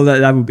 Well,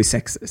 that would be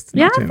sexist.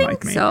 Yeah, I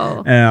think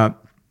so.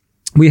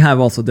 We have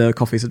also the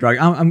Coffee is a Drug.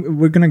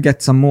 We're gonna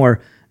get some more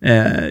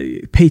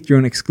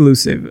Patreon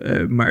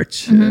exclusive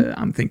merch.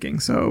 I'm thinking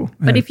so.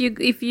 But if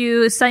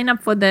you sign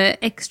up for the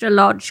extra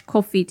large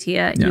coffee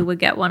tier, you will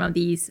get one of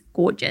these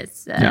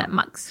gorgeous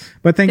mugs.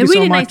 But thank you so much.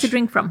 They're really nice to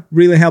drink from.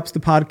 Really helps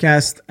the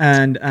podcast,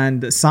 and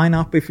sign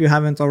up if you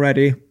haven't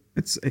already.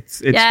 It's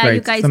great.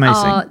 You guys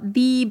are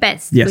the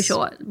best for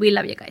sure. We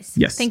love you guys.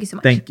 Yes. Thank you so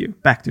much. Thank you.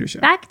 Back to the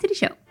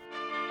show.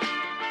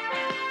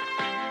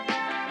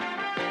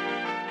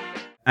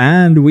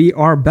 And we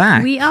are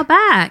back.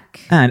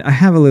 And I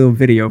have a little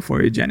video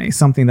for you, Jenny.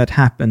 Something that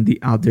happened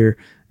the other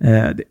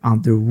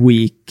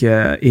week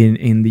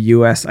in the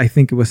US. I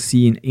think it was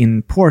seen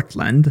in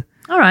Portland.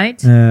 All right.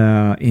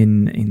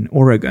 In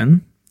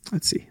Oregon.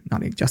 Let's see.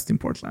 Not just in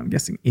Portland. I'm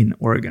guessing in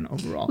Oregon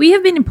overall. We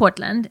have been in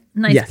Portland.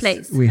 Nice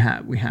place. We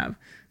have.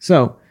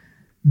 So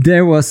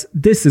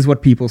this is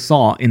what people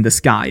saw in the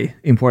sky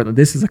in Portland.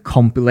 This is a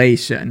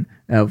compilation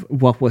of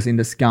what was in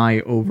the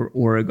sky over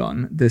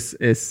Oregon. This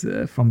is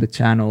from the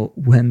channel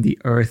When the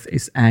Earth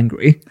is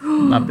Angry.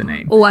 Love the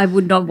name. Oh, I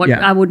would not watch.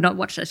 I would not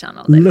watch the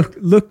channel.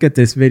 Look at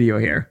this video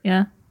here.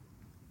 Yeah.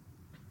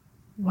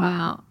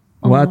 Wow.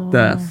 What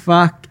the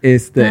fuck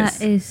is this?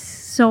 That is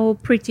so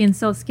pretty and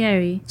so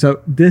scary.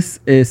 So this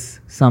is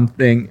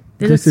something.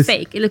 It looks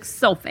fake. It looks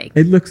so fake.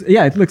 It looks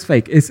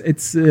fake. It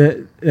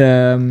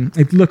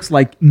looks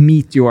like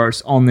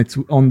meteors on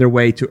their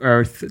way to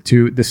Earth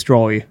to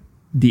destroy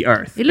the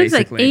Earth. It looks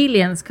like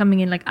aliens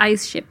coming in like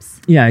ice ships.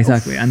 Yeah,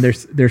 exactly. Oof. And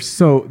there's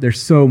so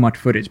much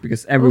footage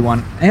because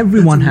everyone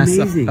has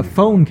a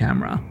phone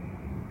camera.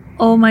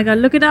 Oh my god!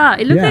 Look at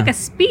that! It looks like a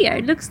spear.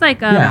 It looks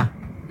like a,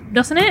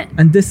 doesn't it?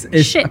 And this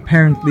is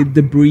apparently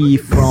debris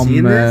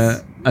from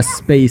a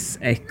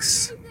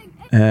SpaceX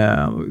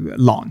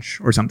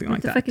launch or something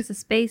like that. What the fuck is a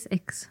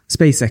SpaceX?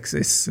 SpaceX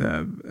is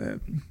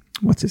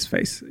what's his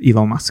face?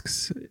 Elon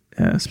Musk's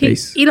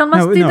space. Elon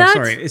Musk did that?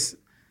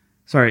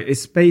 Sorry,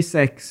 it's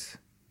SpaceX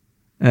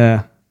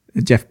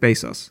Jeff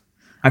Bezos.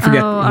 I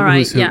forget. Oh, all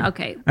right. Yeah,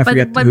 okay. But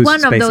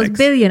one of those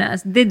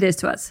billionaires did this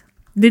to us.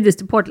 Did this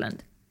to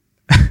Portland.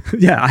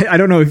 Yeah, I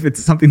don't know if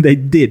it's something they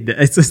did.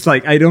 It's just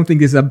like, I don't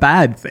think it's a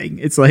bad thing.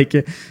 It's like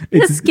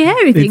it's a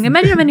scary thing.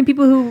 Imagine how many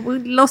people who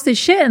lost their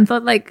shit and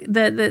thought like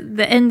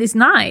the end is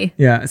nigh.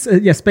 Yeah,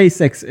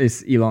 SpaceX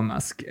is Elon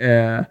Musk.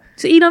 So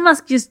Elon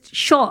Musk just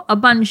shot a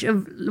bunch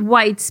of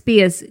white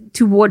spears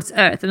towards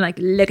Earth and like,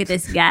 look at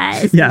this,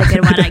 guys. Yeah. Look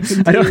at what I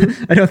can do.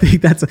 I don't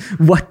think that's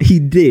what he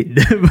did.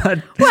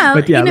 But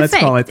yeah, let's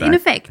call it that. In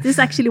effect, this is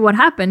actually what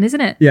happened,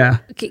 isn't it? Yeah.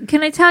 Okay,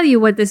 can I tell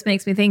you what this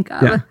makes me think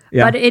of?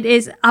 Yeah. But it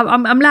is,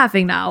 I'm laughing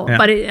laughing now,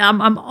 but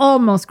I'm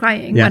almost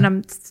crying when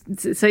I'm.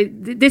 So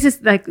this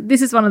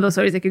is one of those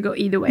stories that could go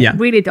either way. Yeah.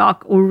 Really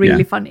dark or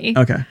really funny.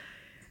 Okay.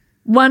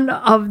 One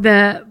of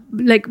the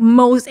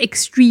most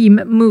extreme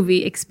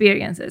movie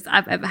experiences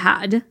I've ever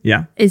had.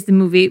 Yeah. Is the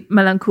movie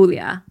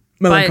Melancholia.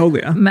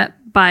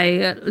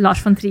 By Lars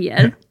von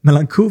Trier.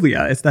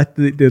 Melancholia, is that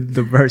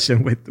the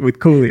version with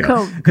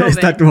Coolio? Is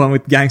that the one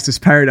with Gangster's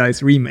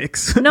Paradise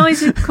remix? No,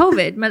 it's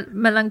COVID.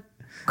 Melancholia.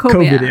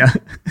 COVID, yeah.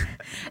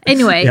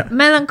 Anyway,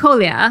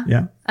 Melancholia,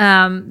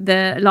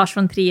 the Lars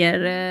von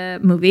Trier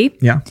movie.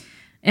 Yeah.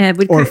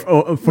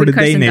 For the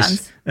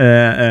Danish.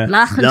 I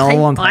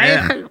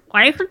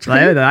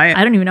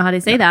don't even know how they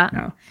say that.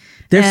 No.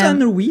 There's a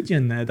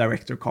Norwegian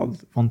director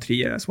called von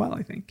Trier as well,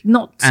 I think.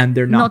 And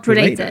they're not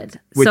related.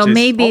 So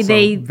maybe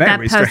that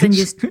person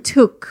just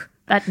took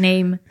that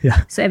name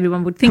so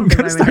everyone would think they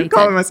were related. I'm going to start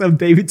calling myself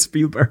David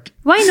Spielberg.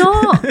 Why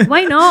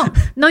not?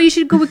 No, you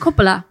should go with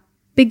Coppola.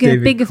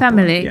 Bigger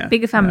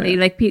family.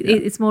 Like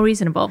it's more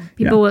reasonable.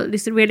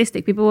 It's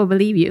realistic. People will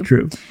believe you.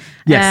 True.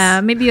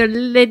 Yes. Maybe you're a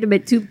little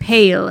bit too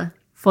pale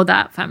for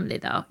that family,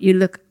 though. You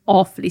look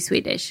awfully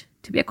Swedish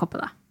to be a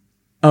Coppola.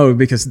 Oh,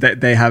 because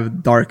they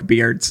have dark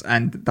beards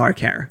and dark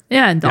hair.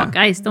 Yeah, and dark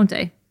eyes, don't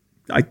they?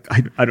 I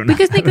don't know.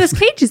 Because Nicolas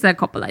Cage is a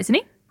Coppola, isn't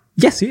he?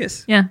 Yes, he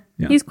is. Yeah.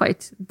 He's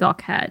quite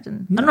dark-haired.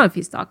 And I don't know if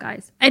he's dark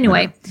eyes.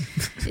 Anyway,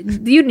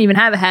 you don't even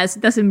have a hair, so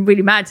it doesn't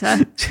really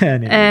matter.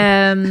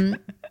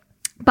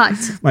 But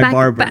my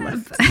barber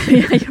left.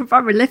 Your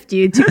barber left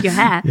you, took your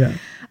hair.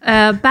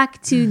 Back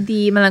to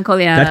the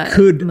Melancholia movie. That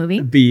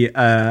could be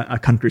a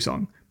country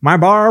song. My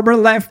barber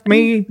left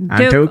me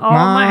and took all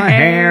my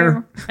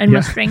hair. And my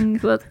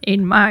strings was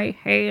in my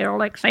hair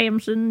like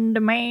Samson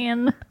the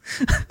man.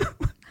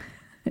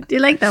 Do you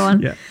like that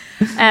one? Yeah.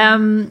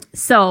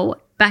 So,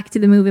 back to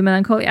the movie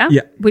Melancholia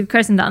with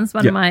Kirsten Dunst,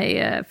 one of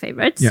my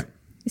favorites. Yeah.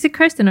 Is it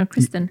Kirsten or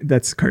Kristen?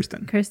 That's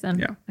Kirsten.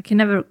 Yeah. I can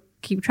never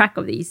keep track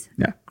of these.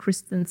 Yeah.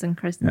 Kristens and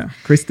Kirsten. Yeah.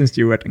 Kristen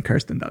Stewart and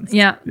Kirsten Dunst.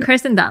 Yeah.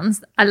 Kirsten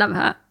Dunst. I love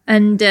her.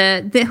 And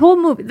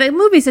the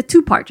movie is a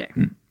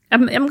two-parter.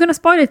 I'm going to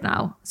spoil it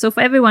now. So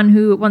for everyone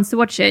who wants to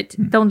watch it,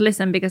 don't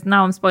listen because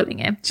now I'm spoiling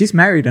it. She's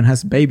married and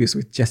has babies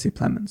with Jesse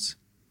Plemons.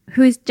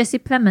 Who is Jesse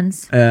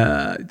Plemons?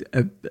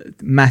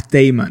 Matt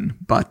Damon,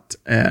 but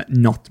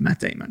not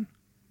Matt Damon.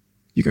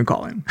 You can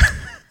call him.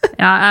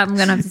 Yeah, I'm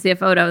gonna have to see a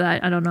photo of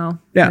that. I don't know.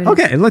 Yeah,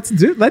 okay. Let's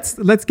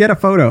get a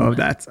photo of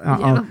that.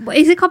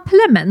 Is it called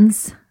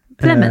Plemons?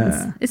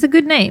 Plemons. It's a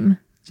good name.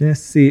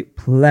 Jesse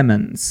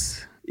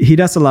Plemons. He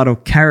does a lot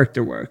of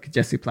character work,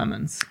 Jesse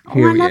Plemons. I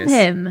love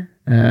him.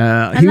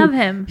 I love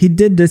him. He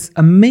did this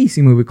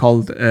amazing movie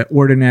called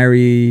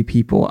Ordinary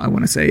People. I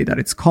want to say that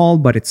it's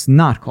called, but it's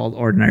not called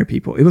Ordinary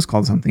People. It was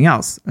called something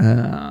else.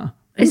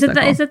 Is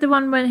that the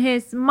one when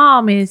his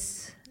mom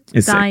is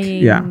dying?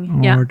 Sick.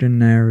 Yeah,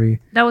 Ordinary.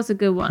 That was a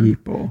good one.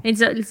 People.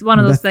 It's one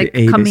of those like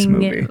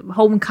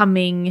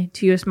homecoming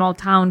to your small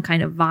town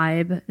kind of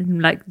vibe,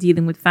 and like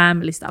dealing with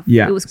family stuff.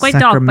 Yeah, it was quite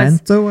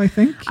Sacramento, dark. I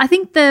think. I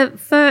think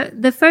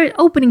the first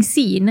opening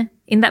scene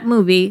in that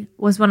movie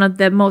was one of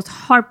the most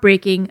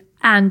heartbreaking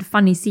and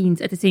funny scenes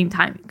at the same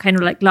time, kind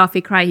of like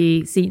laughy,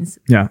 cryy scenes.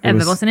 Yeah,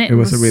 wasn't it? It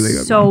was a really good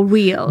one. So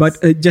real.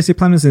 But Jesse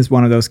Plemons is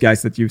one of those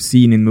guys that you've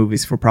seen in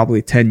movies for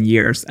probably 10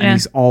 years, and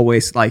he's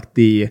always like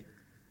the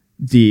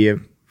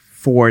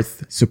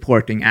fourth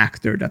supporting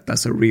actor that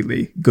does a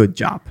really good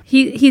job.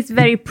 He's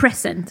very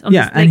present. On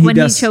and when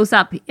he shows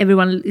up,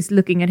 everyone is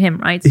looking at him,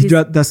 right? He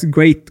does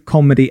great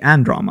comedy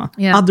and drama.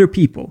 Yeah. Other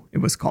People, it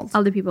was called.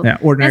 Other People. Yeah,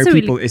 Ordinary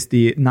People is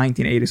the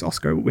 1980s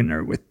Oscar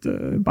winner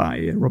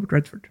by Robert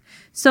Redford.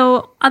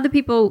 So Other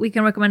People we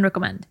can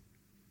recommend.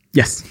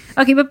 Yes.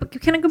 Okay, but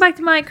can I go back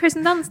to my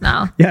Kirsten Dunst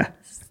now? Yeah.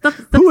 Stop.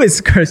 Who is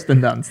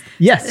Kirsten Dunst?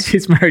 Yes,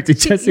 she's married to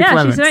Jesse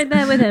Plemons. Yeah, she's right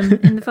there with him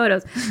in the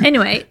photos.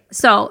 Anyway,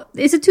 so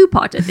it's a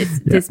two-parter,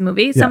 this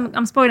movie. So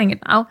I'm spoiling it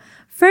now.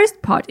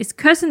 First part is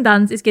Kirsten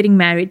Dunst is getting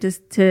married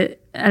to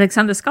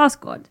Alexander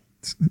Skarsgård.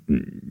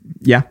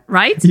 Yeah.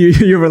 Right?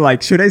 You were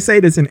like, should I say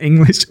this in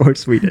English or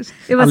Swedish?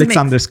 It was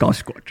Alexander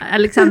Skarsgård.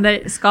 Alexander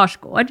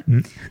Skarsgård.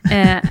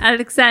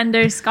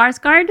 Alexander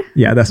Skarsgård.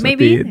 Yeah, that's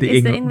maybe what the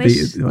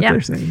English. what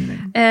they're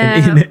saying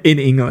in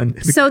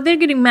England. So they're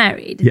getting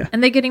married. Yeah.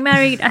 And they're getting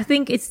married. I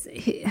think it's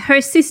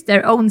her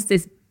sister owns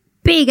this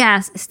big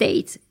ass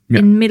estate in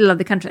the middle of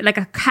the country, like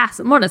a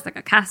castle, more or less like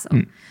a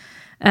castle,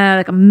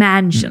 like a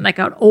mansion, like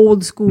an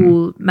old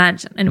school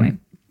mansion. Anyway.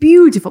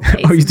 Beautiful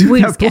place. Oh, you do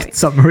have a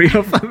summary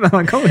of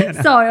Melancholia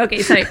now.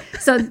 Sorry.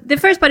 So the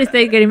first part is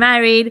they're getting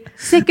married.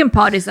 Second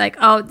part is like,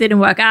 oh, it didn't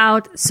work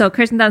out. So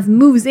Kirsten Dunst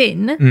moves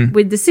in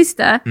with the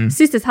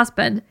sister's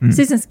husband,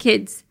 sister's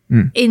kids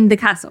in the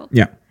castle.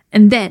 Yeah.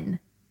 And then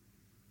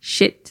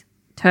shit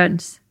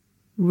turns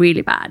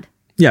really bad.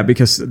 Yeah,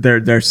 because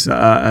there's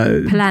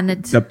a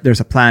planet. There's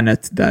a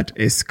planet that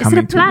is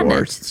coming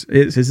towards.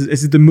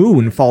 Is it the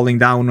moon falling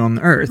down on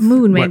Earth?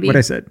 Moon, maybe. What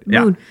I said.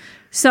 Moon. Yeah.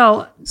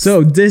 So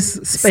this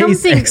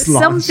SpaceX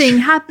launch, something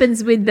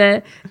happens with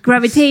the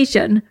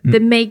gravitation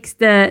that makes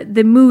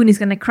the moon is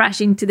going to crash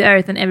into the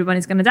Earth and everyone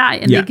is going to die.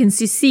 And they can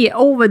see it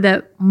over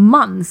the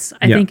months,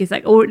 I think it's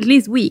like, or at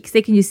least weeks,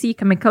 they can just see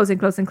coming closer and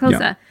closer and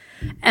closer.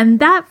 Yeah. And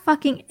that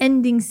fucking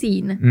ending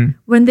scene,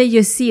 when they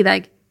just see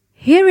like,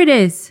 here it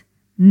is,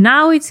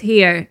 now it's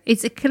here,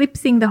 it's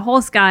eclipsing the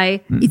whole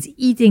sky, it's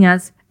eating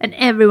us, and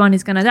everyone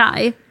is going to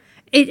die.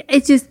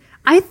 It's just,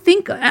 I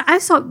think,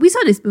 we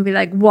saw this movie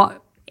like, what,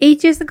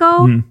 8 years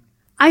ago?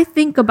 I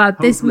think about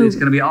Hopefully this movie. It's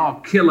going to be all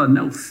killer,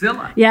 no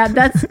filler. Yeah,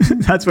 that's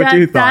that's what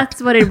you thought.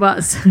 That's what it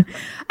was.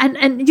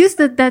 and just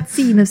that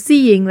scene of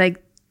seeing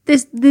like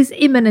this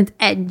imminent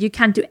end, you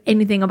can't do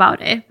anything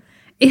about it.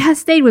 It has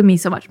stayed with me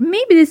so much.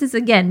 Maybe this is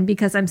again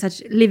because I'm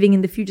such living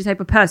in the future type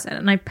of person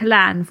and I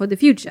plan for the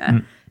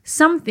future.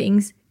 Some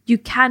things you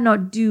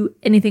cannot do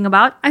anything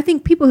about. I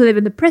think people who live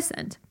in the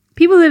present,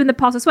 people who live in the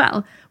past as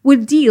well,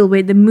 will deal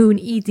with the moon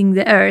eating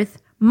the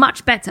Earth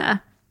much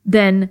better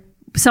than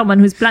someone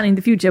who's planning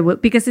the future will,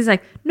 because it's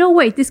like, no,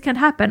 wait, this can't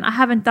happen. I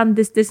haven't done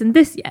this, and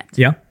this yet.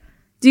 Yeah.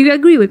 Do you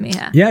agree with me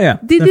here? Yeah.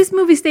 Did this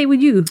movie stay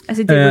with you as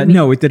it did with me?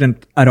 No, it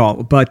didn't at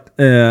all. But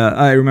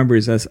I remember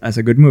it as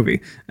a good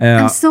movie.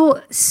 And so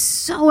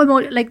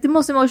like the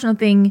most emotional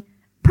thing,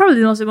 probably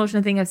the most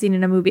emotional thing I've seen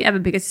in a movie ever,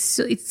 because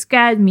it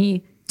scared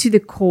me to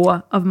the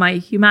core of my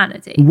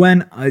humanity.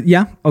 When,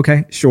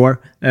 okay, sure.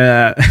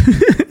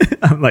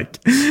 I'm like...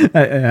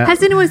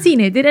 has anyone seen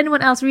it? Did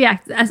anyone else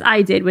react as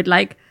I did with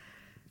like,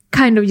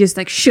 kind of just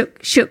like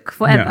shook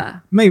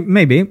forever? Yeah.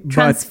 Maybe.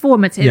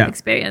 Transformative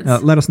experience.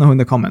 Let us know in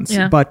the comments.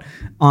 Yeah. But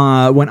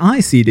when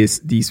I see these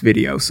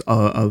videos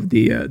of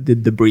the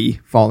debris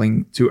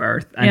falling to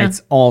Earth, and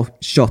it's all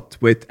shot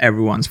with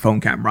everyone's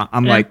phone camera,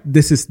 I'm like,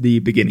 this is the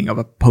beginning of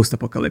a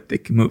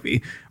post-apocalyptic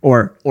movie.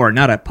 Or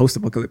not a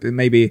post-apocalyptic,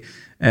 maybe...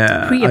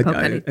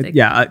 pre-apocalyptic.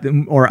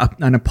 Or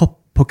an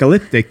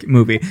apocalyptic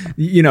movie.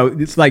 You know,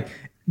 it's like,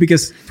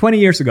 because 20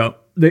 years ago,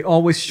 they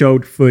always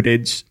showed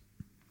footage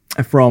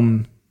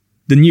from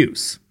the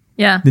news.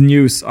 Yeah. The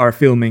news are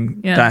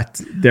filming that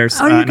there's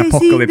an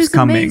apocalypse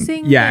coming.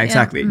 Amazing? Yeah,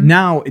 exactly.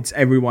 Now it's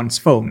everyone's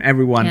phone.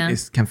 Everyone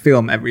can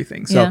film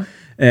everything. So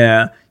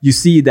you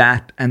see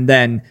that, and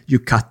then you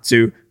cut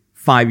to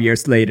 5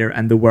 years later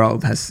and the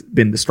world has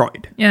been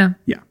destroyed. Yeah.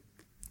 Yeah.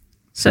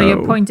 So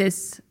your point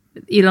is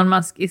Elon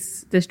Musk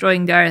is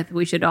destroying the Earth.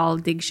 We should all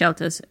dig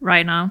shelters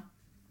right now.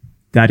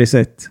 That is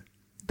it.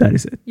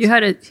 You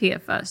heard it here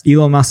first.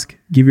 Elon Musk,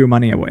 give your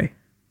money away.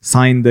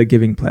 Sign the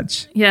giving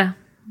pledge. Yeah.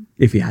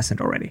 If he hasn't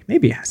already.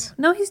 Maybe he has.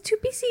 No, he's too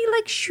busy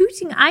like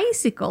shooting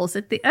icicles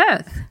at the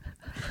Earth.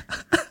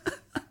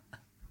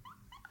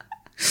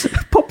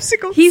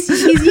 Popsicles. He's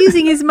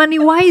using his money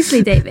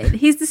wisely, David.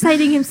 He's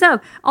deciding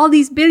himself. All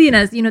these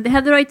billionaires, they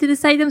have the right to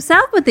decide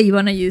themselves what they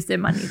want to use their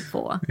money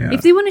for. Yeah.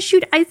 If they want to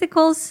shoot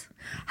icicles...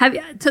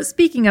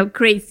 Speaking of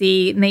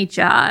crazy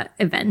nature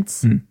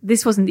events,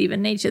 this wasn't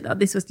even nature though.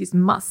 This was just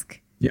Musk.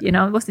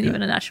 Yeah. It wasn't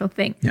even a natural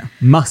thing. Yeah,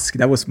 Musk.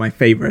 That was my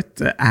favorite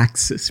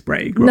Axe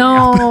spray growing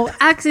up.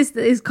 Axe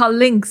is called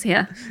Lynx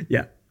here.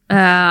 Yeah.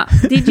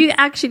 Did you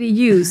actually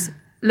use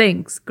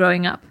Lynx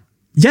growing up?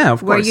 Yeah,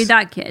 of course. Were you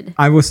that kid?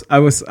 I was.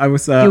 You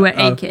were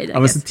a kid. I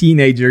was a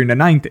teenager in the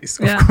 90s.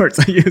 Of course,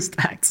 I used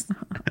Axe.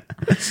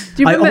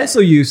 I also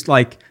used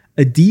like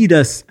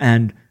Adidas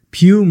and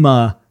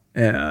Puma.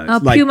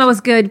 Puma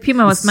was good.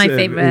 Puma was my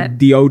favorite.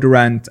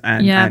 Deodorant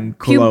and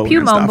cologne.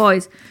 Puma and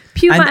boys.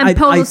 Puma and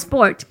Polo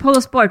Sport. Polo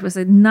Sport was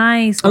a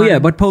nice one. Oh yeah,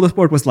 but Polo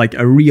Sport was like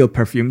a real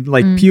perfume.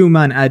 Like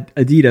Puma and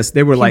Adidas,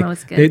 they were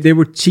they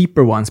were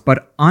cheaper ones.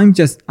 But I'm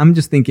just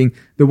thinking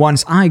the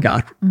ones I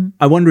got,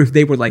 I wonder if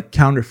they were like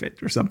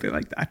counterfeit or something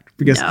like that,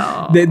 because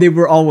they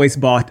were always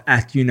bought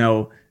at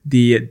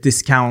the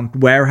discount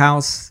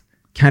warehouse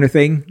kind of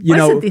thing.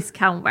 What's a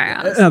discount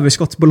warehouse?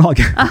 Överskottsbolag.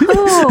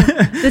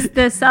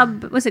 The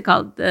sub, what's it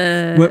called?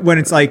 When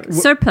it's like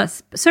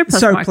surplus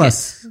market.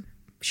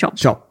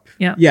 Shop.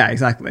 Yeah,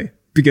 exactly.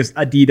 Because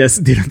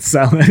Adidas didn't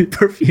sell any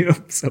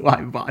perfume, so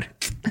I bought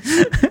it.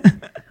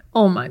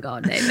 Oh my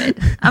God, David!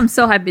 I'm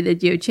so happy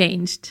that you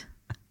changed.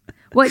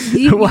 What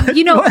do you want to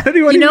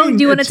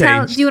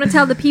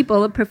tell the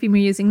people what perfume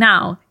you're using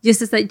now,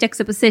 just as a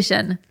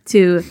juxtaposition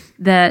to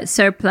the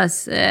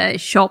surplus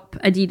shop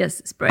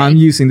Adidas spray? I'm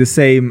using the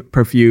same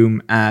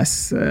perfume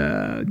as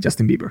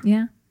Justin Bieber.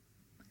 Yeah.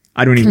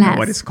 I don't even know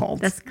what it's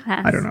called. That's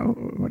class. I don't know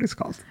what it's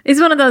called. It's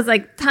one of those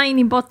like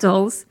tiny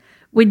bottles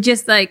with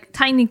just like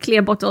tiny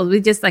clear bottles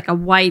with just like a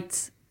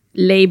white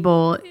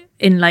label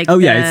in like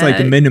it's like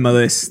a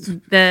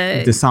minimalist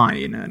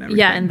design and everything.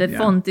 Yeah, and the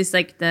font is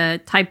like the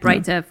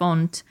typewriter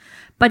font.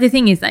 But the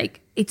thing is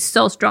like it's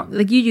so strong.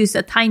 Like you use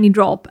a tiny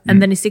drop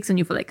and then it sticks on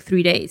you for like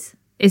 3 days.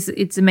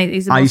 It's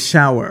amazing. I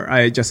shower.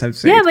 I just have to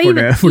say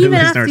for the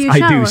listeners.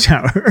 I do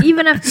shower.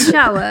 Even after you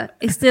shower,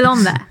 it's still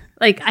on there.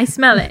 Like I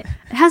smell it.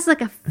 It has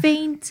like a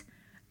faint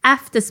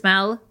after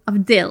smell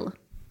of dill.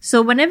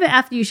 So whenever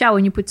after you shower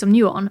and you put some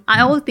new on,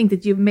 I always think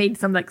that you've made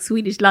some like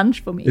Swedish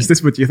lunch for me. Is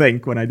this what you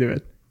think when I do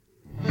it?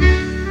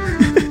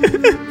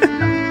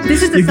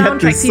 This is the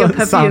soundtrack to your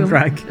perfume.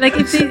 Soundtrack. Like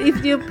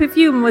if your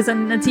perfume was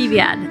on a TV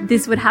ad,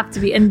 this would have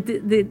to be, and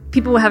the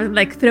people would have to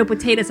like throw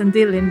potatoes and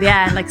dill in the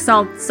air, and like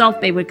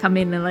Salt Bae would come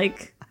in and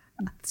like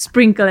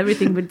sprinkle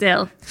everything with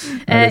dill.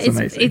 That is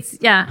amazing. It's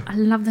I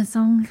love that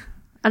song.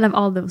 I love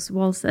all those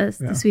waltzes,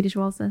 the Swedish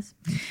waltzes.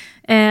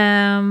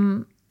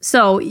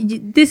 So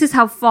this is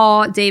how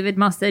far, David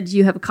Mustard,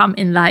 you have come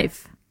in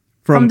life.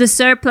 From the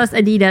surplus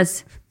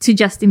Adidas to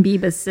Justin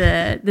Bieber's,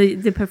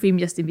 the perfume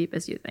Justin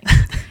Bieber's using.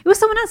 It was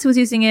someone else who was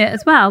using it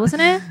as well,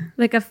 wasn't it?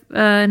 Like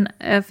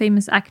a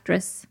famous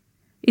actress.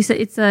 It's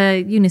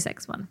a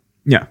unisex one.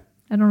 Yeah.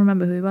 I don't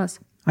remember who it was.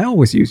 I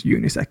always use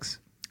unisex.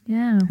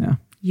 Yeah.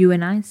 You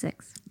and I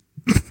sex.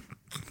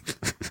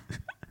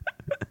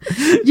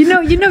 You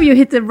know you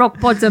hit the rock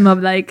bottom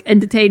of like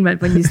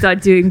entertainment when you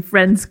start doing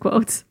Friends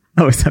quotes.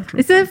 Oh, is that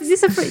true?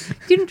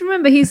 Do you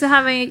remember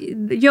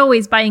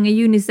Joey's buying a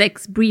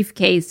unisex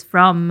briefcase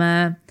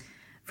from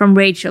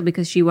Rachel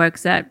because she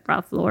works at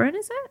Ralph Lauren,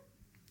 is it?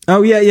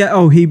 Oh, yeah.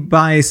 Oh, he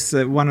buys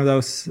one of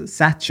those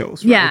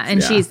satchels, right? Yeah,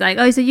 and she's like,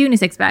 oh, it's a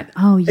unisex bag.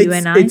 Oh,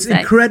 It's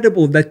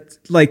incredible that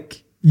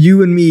like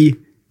you and me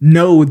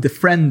know the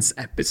Friends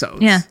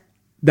episodes. Yeah.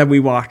 That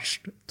we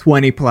watched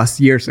 20 plus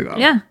years ago.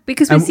 Yeah,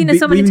 because we've seen it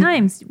so many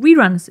times.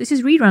 Reruns. This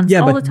is reruns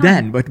all the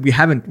time. But we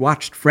haven't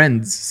watched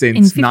Friends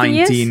since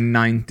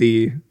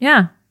 1990.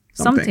 Yeah,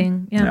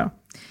 something. Yeah.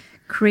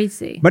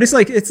 Crazy. But it's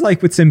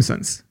like with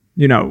Simpsons.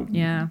 You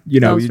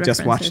Those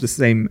just watch the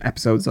same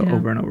episodes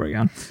over and over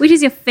again. Which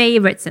is your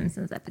favorite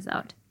Simpsons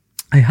episode?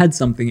 I had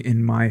something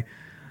in my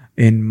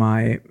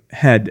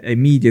head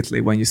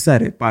immediately when you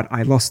said it, but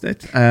I lost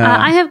it.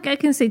 I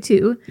can say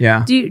two.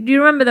 Yeah. Do you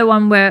remember the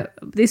one where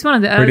this one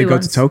of the early ones? Where they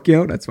go to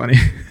Tokyo? That's funny.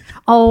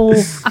 Oh,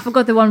 I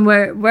forgot the one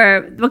where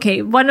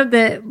one of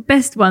the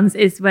best ones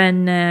is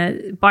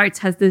when Bart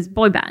has this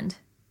boy band.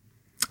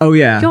 Oh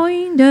yeah.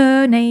 Join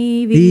the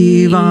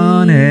Navy.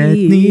 Yeah,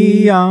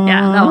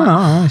 that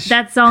one.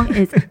 That song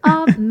is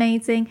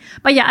amazing.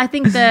 But yeah, I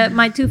think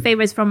my two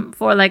favorites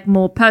for like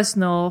more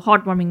personal,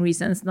 heartwarming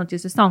reasons, not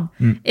just a song,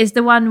 is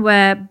the one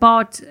where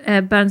Bart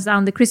burns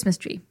down the Christmas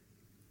tree.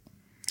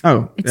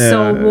 Oh, it's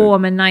so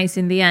warm and nice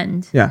in the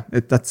end. Yeah,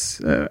 that's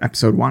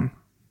episode 1.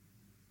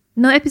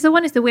 No, episode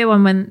 1 is the weird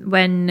one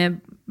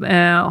when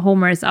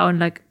Homer is out and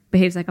like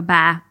behaves like a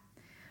bear.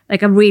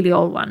 Like a really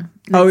old one.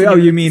 Oh,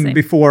 you mean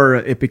before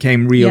it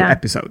became real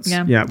episodes?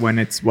 Yeah, when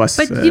it was.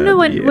 But you know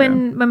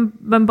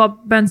when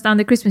Bob burns down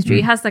the Christmas tree,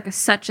 it has like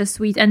such a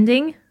sweet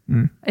ending.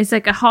 It's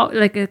like a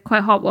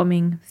quite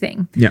heartwarming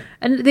thing. Yeah.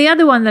 And the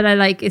other one that I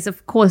like is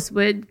of course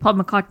with Paul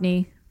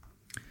McCartney.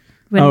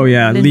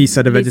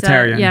 Lisa the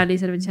Vegetarian. Yeah,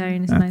 Lisa the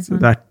Vegetarian is a nice one.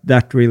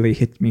 That really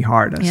hit me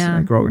hard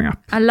as growing up.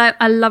 I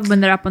love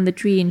when they're up on the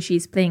tree and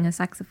she's playing a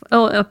saxophone.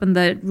 Oh, up on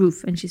the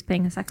roof and she's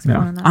playing a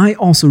saxophone. Yeah. I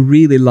also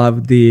really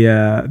love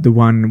the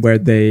one where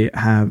they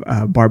have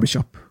a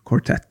barbershop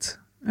quartet.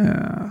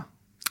 I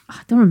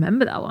don't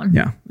remember that one.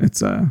 Yeah,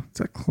 it's a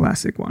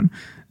classic one.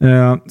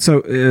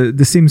 So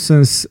The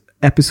Simpsons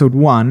episode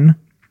 1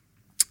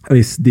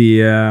 is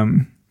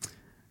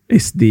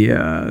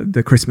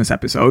the Christmas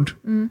episode,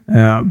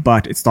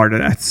 but it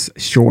started as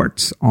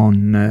shorts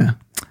on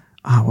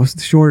what was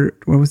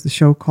the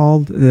show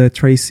called? The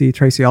Tracy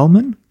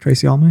Ullman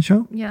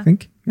show. Yeah, I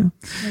think.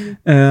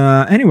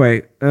 Yeah.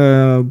 Anyway,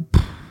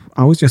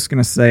 I was just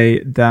gonna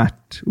say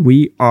that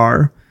we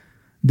are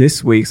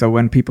this week. So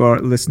when people are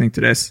listening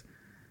to this,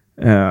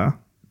 the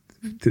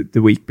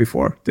week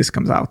before this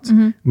comes out,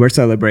 we're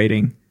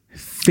celebrating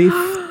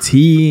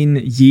 15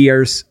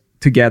 years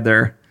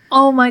together.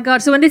 Oh my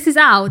God. So when this is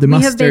out,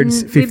 we've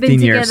been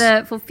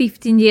together for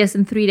 15 years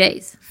and 3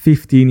 days.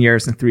 15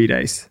 years and 3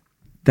 days.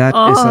 That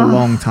is a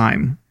long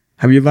time.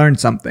 Have you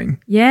learned something?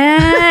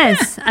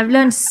 Yes. I've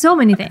learned so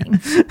many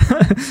things.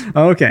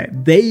 Okay.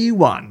 Day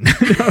 1.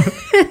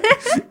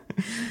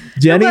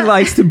 Jenny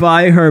likes to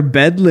buy her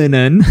bed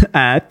linen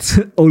at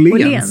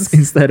Åhléns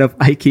instead of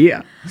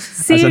IKEA.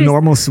 As a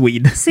normal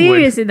Swede.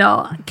 Seriously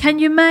though, can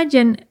you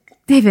imagine,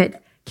 David,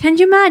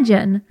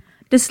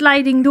 the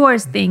sliding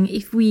doors thing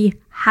if we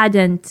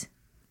hadn't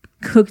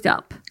cooked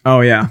up?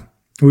 Oh yeah,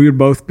 we would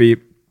both be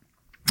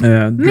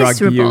drug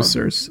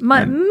users.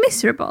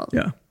 Miserable.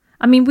 Yeah.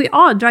 I mean, we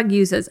are drug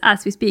users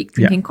as we speak,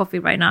 drinking coffee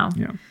right now.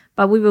 Yeah.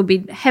 But we will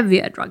be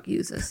heavier drug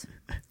users.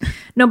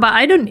 No, but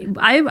I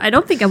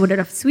don't think I would have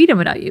left Sweden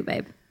without you,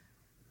 babe.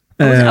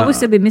 I would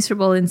still be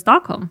miserable in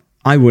Stockholm.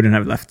 I wouldn't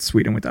have left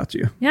Sweden without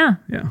you. Yeah.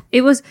 Yeah.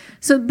 It was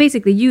so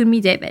basically you and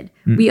me, David.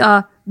 We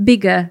are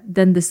bigger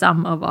than the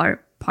sum of our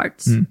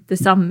parts. The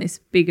sum is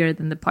bigger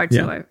than the parts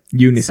of our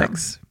unisex.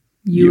 Sum.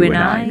 You and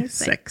I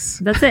sex.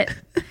 That's it.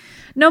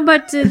 No,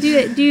 but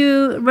do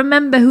you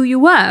remember who you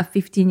were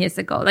 15 years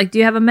ago? Like, do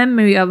you have a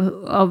memory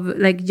of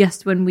like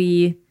just when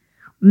we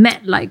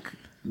met? Like,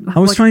 I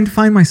was trying to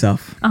find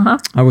myself.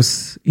 I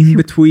was in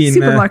between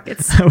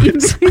supermarkets.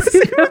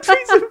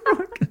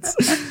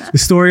 The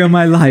story of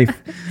my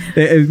life.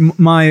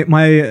 My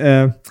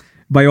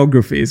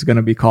biography is going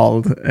to be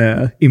called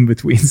In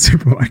Between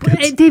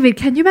Supermarkets. David,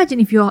 can you imagine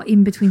if you are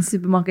in between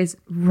supermarkets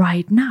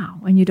right now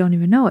and you don't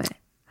even know it?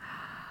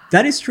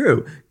 That is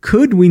true.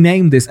 Could we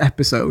name this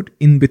episode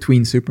In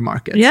Between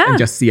Supermarkets and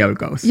just see how it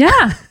goes?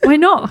 Yeah, why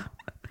not?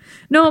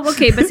 No,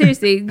 okay, but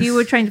seriously, you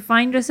were trying to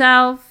find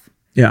yourself.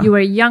 Yeah. You were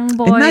a young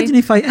boy. Imagine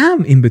if I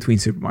am in between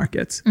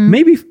supermarkets.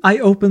 Maybe if I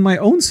open my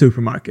own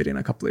supermarket in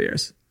a couple of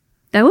years.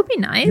 That would be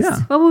nice.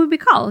 Yeah. What would it be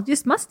called?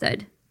 Just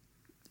Mustard?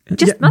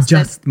 Mustard.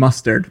 Just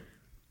Mustard.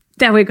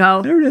 There we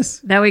go. There it is.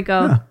 There we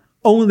go. Yeah.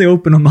 Only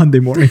open on Monday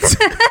mornings.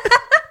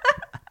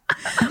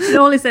 We're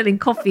only selling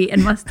coffee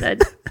and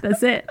mustard.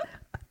 That's it.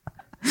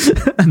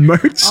 And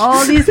merch.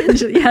 All the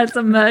essential. Yeah,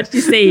 some merch.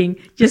 You're saying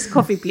just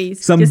coffee,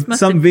 please. Some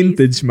vintage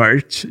please.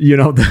 Merch. You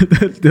know,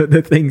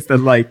 the things that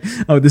like,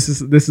 oh, this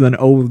is an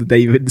old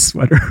David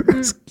sweater.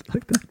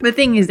 Like that. The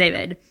thing is,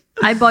 David,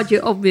 I bought you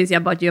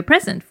a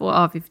present for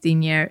our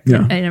 15-year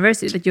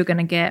anniversary that you're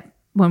gonna get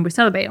when we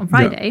celebrate on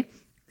Friday. Yeah.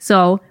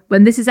 So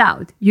when this is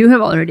out, you have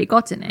already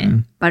gotten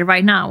it. But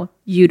right now,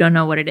 you don't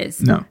know what it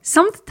is. No.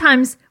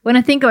 Sometimes when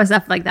I think of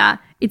stuff like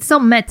that, it's so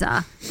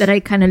meta that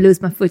I kind of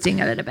lose my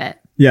footing a little bit.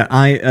 Yeah,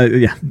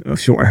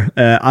 sure.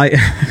 I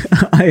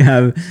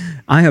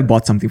have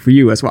bought something for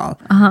you as well.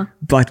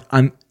 But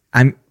I'm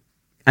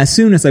as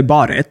soon as I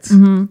bought it,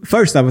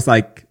 first I was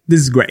like,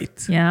 this is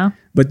great. Yeah.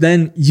 But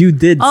then you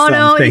did something.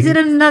 Oh no, is it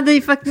another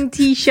fucking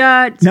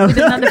t-shirt with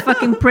another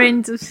fucking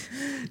print?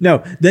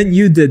 No, then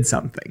you did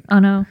something. Oh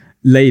no.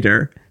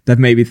 Later that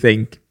made me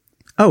think,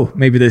 oh,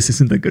 maybe this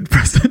isn't a good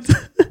present.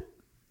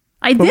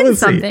 I did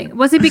something. See.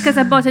 Was it because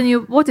I bought a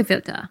new water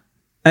filter?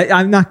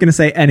 I'm not going to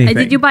say anything.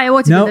 Did you buy a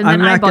water filter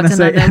and then I bought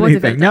another water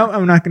filter? No,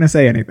 I'm not going to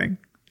say anything.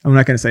 I'm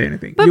not going to say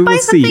anything. But buy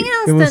something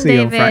else then,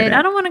 David.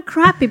 I don't want a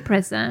crappy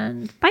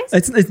present.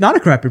 It's not a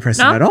crappy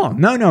present at all.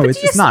 No,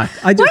 it's not.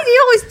 Why do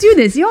you always do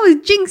this? You always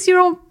jinx your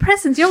own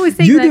presents. You always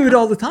think you do it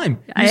all the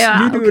time.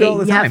 You do it all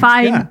the time. Yeah,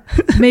 fine. Yeah.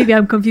 Maybe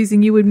I'm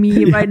confusing you with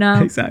me right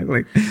now.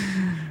 Exactly.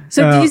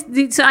 So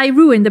so I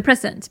ruined the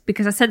present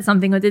because I said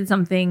something or did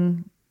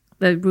something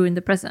that ruined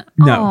the present.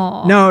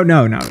 No,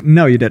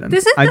 you didn't.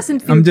 This doesn't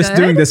feel I'm just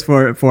doing this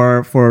for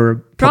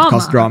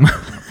podcast drama.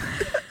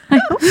 I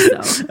hope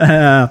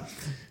so.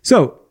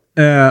 So,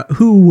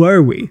 who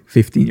were we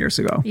 15 years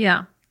ago?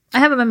 Yeah, I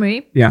have a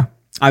memory. Yeah,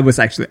 I was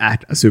actually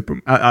at a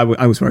super. I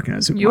was working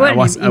at a supermarket. You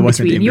were in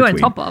between. You were on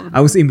top of.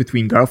 I was in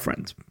between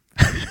girlfriends.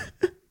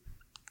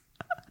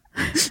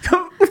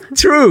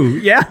 True.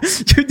 Yeah.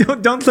 You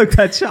don't look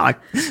that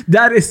shocked.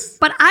 That is.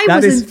 But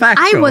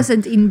I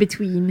wasn't in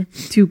between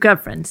two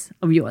girlfriends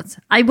of yours.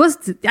 I was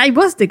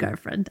the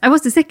girlfriend. I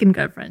was the second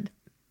girlfriend.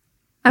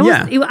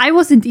 I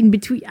wasn't in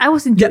between. I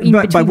wasn't your in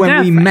between. But when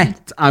girlfriend. we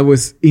met, I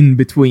was in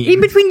between.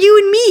 In between you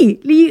and me.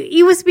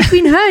 It was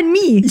between her and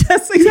me.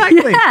 Yes,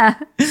 exactly. Yeah.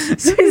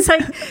 So it's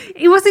like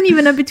it wasn't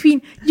even a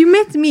between. You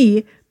met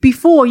me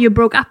before you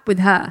broke up with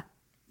her.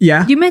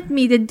 Yeah. You met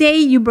me the day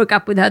you broke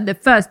up with her the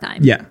first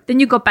time. Yeah. Then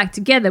you got back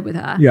together with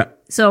her. Yeah.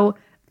 So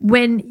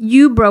when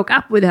you broke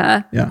up with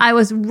her, I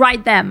was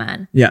right there,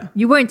 man. Yeah.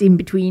 You weren't in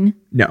between.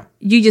 No.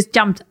 You just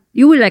jumped.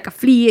 You were like a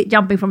flea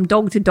jumping from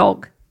dog to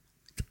dog.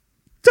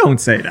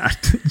 Don't say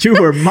that. You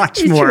were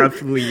much more a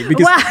flea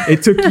because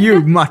it took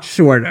you much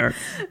shorter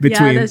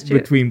between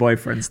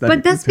boyfriends.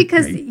 But that's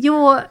because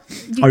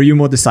Are you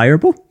more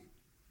desirable?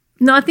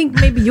 No, I think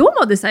maybe you're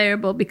more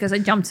desirable because I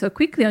jumped so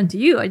quickly onto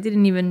you. I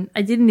didn't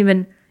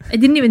even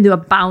do a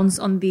bounce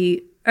on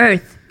the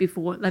earth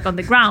before, like on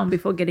the ground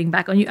before getting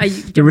back on you.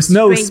 There was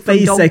no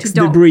SpaceX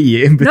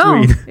debris in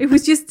between. No, it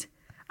was just,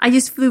 I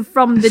just flew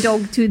from the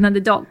dog to another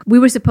dog. We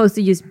were supposed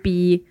to just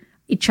be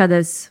each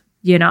other's,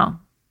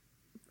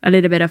 a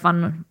little bit of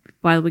fun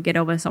while we get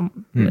over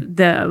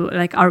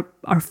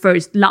our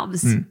first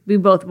loves. We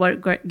both were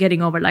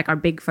getting over like our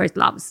big first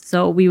loves.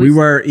 So we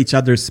were each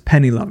other's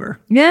penny lover.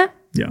 Yeah.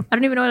 Yeah. I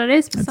don't even know what it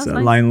is. It's a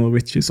Lionel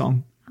Richie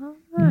song. All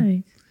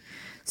right.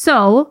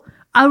 So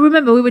I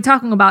remember we were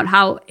talking about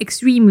how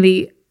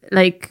extremely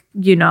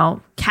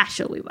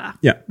casual we were.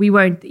 Yeah. We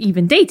weren't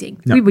even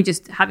dating. No. We were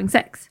just having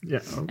sex. Yeah.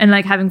 And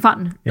having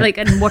fun. Yeah.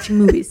 And watching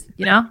movies,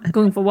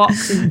 going for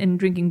walks and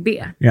drinking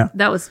beer. Yeah.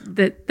 That was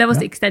the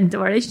extent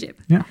of our relationship.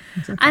 Yeah.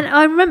 Exactly. And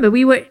I remember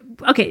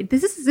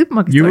this is a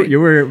supermarket story. You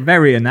were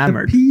very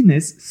enamored. The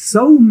penis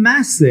so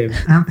massive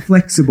and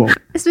flexible.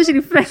 Especially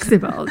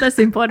flexible. That's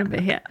the important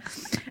bit here.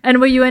 And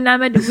were you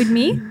enamored with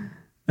me?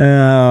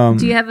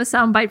 Do you have a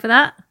soundbite for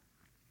that?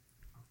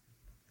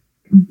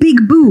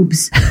 Big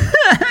boobs.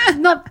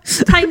 Not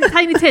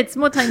tiny tits,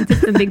 more tiny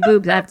tits than big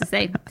boobs, I have to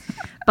say.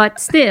 But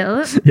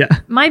still,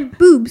 my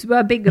boobs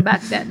were bigger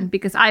back then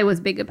because I was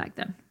bigger back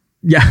then.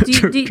 Yeah,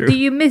 true. Do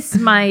you miss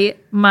my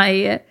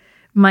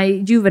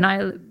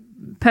juvenile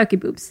perky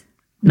boobs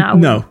now?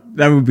 No,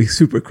 that would be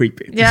super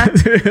creepy. Yeah.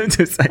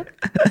 To say.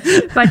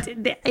 But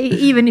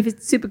even if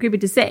it's super creepy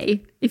to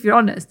say, if you're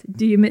honest,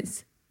 do you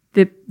miss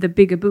the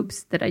bigger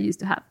boobs that I used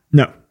to have?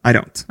 No, I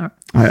don't. Oh.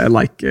 I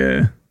like...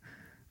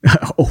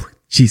 oh,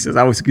 Jesus,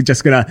 I was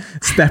just going to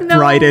step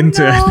right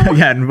into it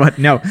again. But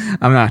no,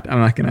 I'm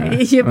not going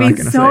to. You're being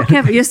so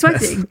careful. You're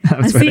sweating.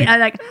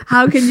 Yes,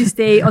 how can you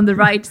stay on the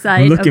right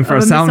side I'm looking for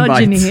a sound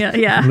bite here?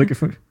 Yeah. I'm looking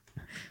for...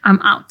 I'm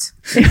out.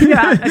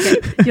 Yeah, okay.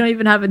 You don't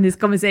even have in this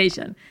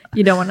conversation.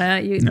 You don't want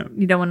to.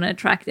 You don't want to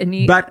attract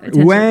any. But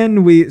attention.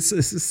 when we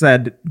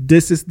said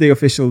this is the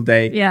official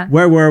day,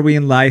 where were we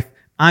in life?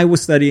 I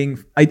was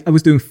studying. I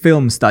was doing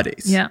film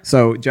studies. Yeah.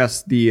 So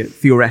just the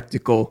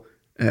theoretical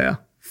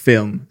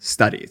film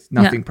studies,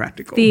 nothing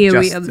practical.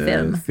 Theory of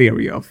film.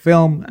 Theory of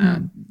film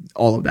and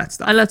all of that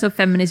stuff. A lot of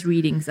feminist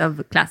readings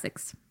of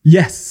classics.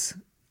 Yes,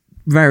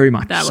 very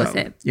much. That so. was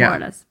it, more or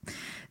less.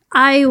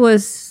 I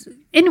was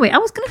going to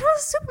have a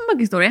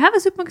supermarket story. I have a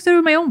supermarket story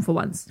of my own for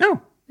once. Oh.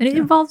 And it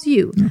involves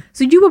you. Yeah.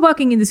 So you were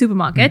working in the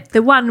supermarket,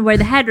 the one where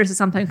the hairdresser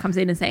sometimes comes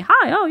in and say,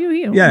 hi, oh, you're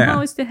here. Yeah,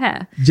 How is the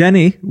hair?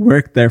 Jenny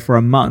worked there for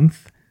a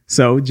month.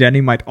 So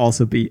Jenny might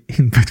also be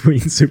in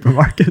between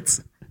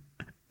supermarkets.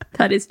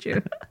 That is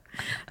true.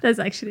 That's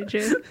actually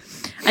true.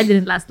 I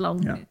didn't last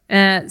long.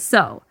 Yeah.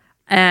 So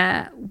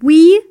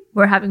we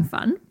were having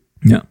fun.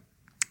 Yeah.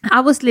 I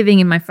was living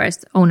in my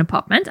first own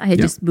apartment. I had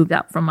just moved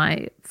out from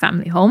my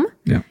family home.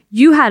 Yeah.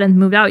 You hadn't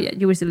moved out yet.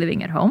 You were still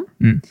living at home.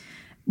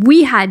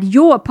 We had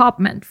your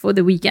apartment for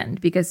the weekend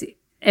because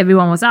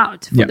everyone was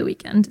out for the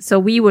weekend. So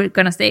we were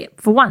going to stay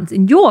for once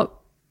in your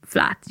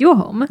flat, your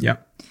home,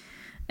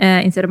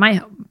 instead of my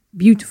home.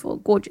 Beautiful,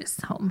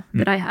 gorgeous home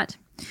that I had.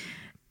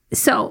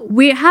 So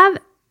we have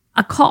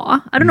a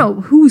car. I don't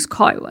know whose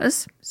car it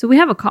was. So we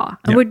have a car.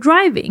 And we're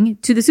driving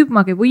to the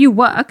supermarket where you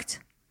worked.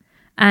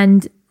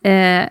 And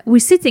we're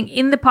sitting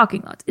in the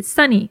parking lot. It's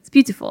sunny. It's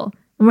beautiful.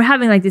 And we're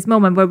having like this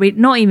moment where we're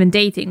not even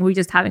dating. We're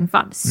just having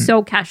fun.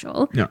 So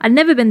casual. Yeah. I've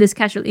never been this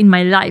casual in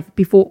my life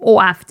before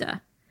or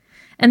after.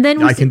 And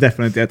then I can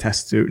definitely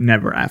attest to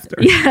never after.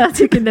 Yeah,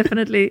 you can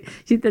definitely.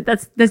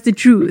 That's the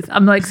truth.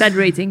 I'm not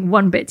exaggerating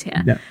one bit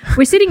here. Yeah.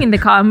 We're sitting in the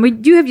car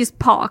and you have just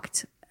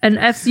parked. And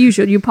as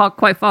usual, you park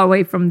quite far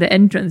away from the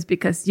entrance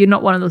because you're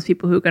not one of those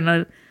people who are going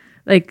to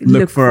like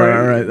look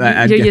for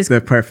get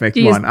the perfect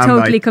you're one. Just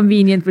totally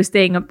convenient for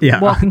staying up,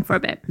 walking for a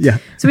bit. Yeah.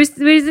 So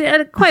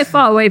we're quite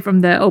far away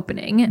from the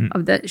opening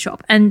of the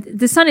shop, and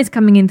the sun is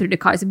coming in through the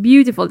car. It's a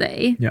beautiful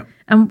day. Yeah.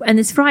 And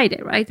it's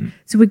Friday, right?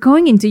 So we're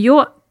going into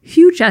your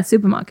huge ass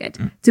supermarket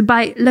to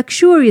buy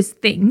luxurious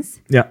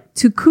things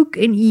to cook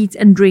and eat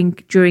and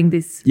drink during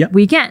this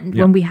weekend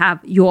when we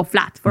have your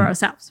flat for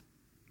ourselves.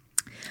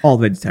 All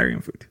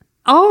vegetarian food.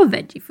 All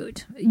veggie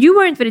food. You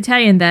weren't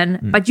vegetarian then,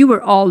 but you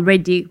were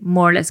already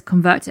more or less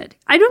converted.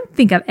 I don't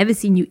think I've ever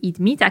seen you eat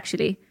meat,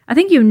 actually. I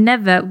think you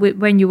never,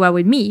 when you were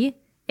with me,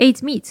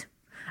 ate meat.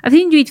 I've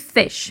seen you eat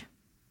fish,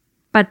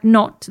 but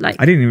not like...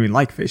 I didn't even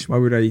like fish. Why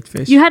would I eat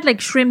fish? You had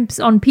like shrimps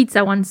on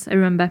pizza once, I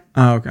remember.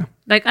 Oh, okay.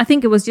 Like, I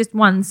think it was just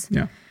once.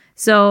 Yeah.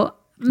 So...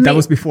 That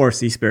was before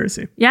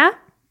Seaspiracy. Yeah?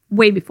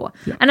 Way before.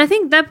 Yeah. And I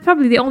think that's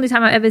probably the only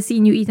time I've ever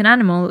seen you eat an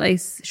animal, like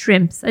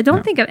shrimps. I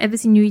don't think I've ever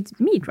seen you eat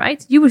meat,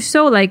 right? You were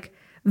so like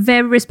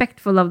very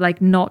respectful of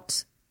like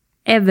not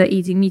ever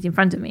eating meat in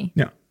front of me.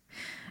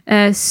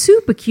 Yeah.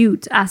 Super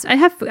cute. I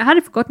had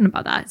forgotten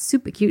about that.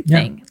 Super cute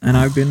thing. And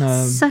I've been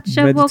a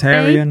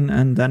vegetarian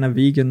and then a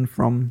vegan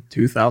from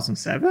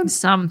 2007.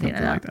 Something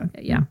like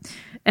that.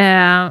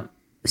 Yeah.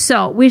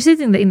 So we're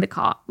sitting in the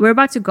car. We're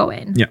about to go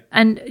in. Yeah.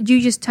 And you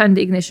just turn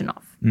the ignition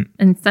off.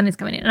 And sun is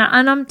coming in.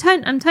 And I'm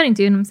turning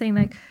to you and I'm saying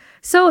like,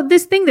 so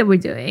this thing that we're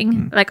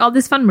doing, like all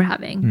this fun we're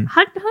having,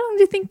 how long do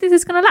you think this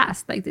is going to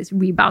last? Like this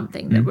rebound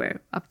thing that we're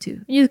up to.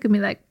 And you look at me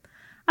like,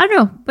 I don't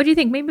know. What do you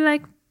think? Maybe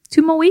like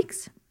 2 more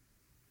weeks?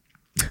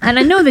 And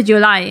I know that you're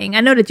lying.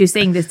 I know that you're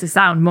saying this to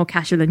sound more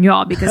casual than you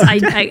are because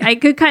I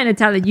could kind of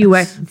tell that you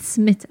were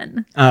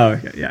smitten. Oh,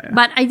 okay. Yeah.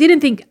 But I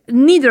didn't think,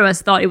 neither of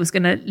us thought it was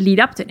going to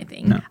lead up to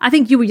anything. No. I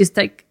think you were just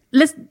like,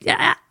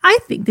 I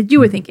think that you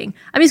were thinking,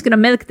 I'm just going to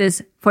milk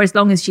this for as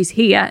long as she's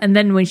here. And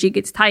then when she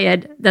gets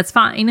tired, that's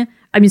fine.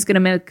 I'm just going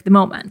to milk the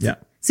moment. Yeah.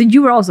 So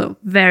you were also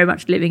very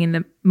much living in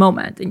the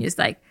moment and just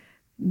like,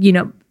 you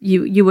know,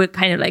 you were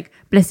kind of like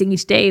blessing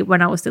each day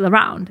when I was still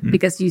around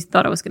because you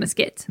thought I was going to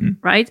skit,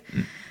 right?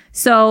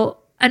 So,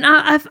 and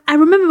I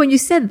remember when you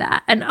said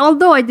that, and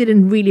although I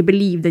didn't really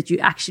believe that you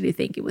actually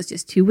think it was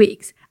just 2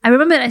 weeks, I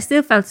remember that I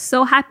still felt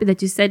so happy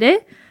that you said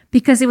it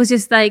because it was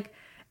just like,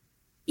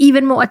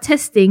 even more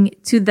attesting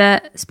to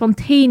the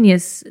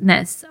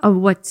spontaneousness of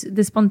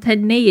the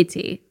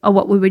spontaneity of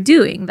what we were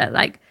doing, that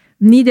like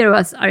neither of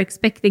us are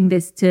expecting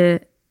this to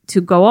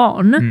go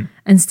on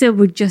and still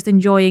we're just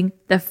enjoying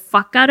the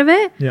fuck out of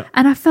it. Yeah.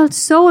 And I felt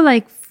so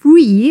like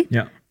free,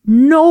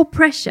 no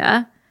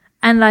pressure.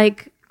 And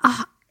like,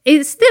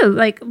 it's still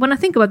like, when I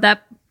think about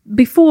that,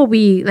 before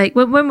we like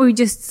when we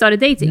just started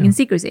dating in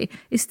secrecy,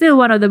 it's still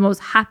one of the most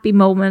happy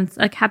moments,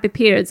 like happy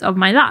periods of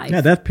my life.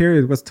 Yeah, that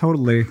period was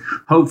totally.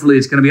 Hopefully,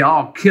 it's going to be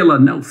all killer,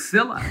 no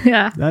filler.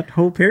 Yeah, that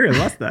whole period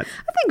was that.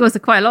 I think it was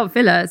quite a lot of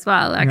filler as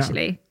well.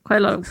 Actually, quite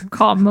a lot of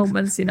calm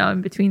moments, you know,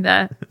 in between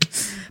there.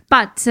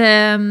 But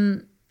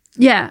and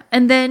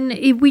then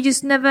we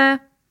just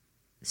never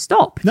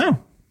stopped.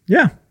 No,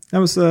 yeah, that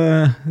was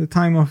the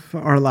time of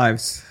our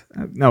lives.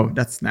 No,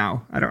 that's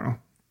now. I don't know.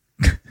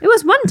 It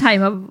was one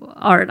time of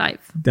our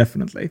life.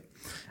 Definitely.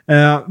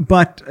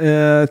 But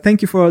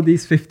thank you for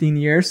these 15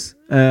 years.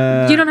 You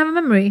don't have a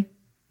memory?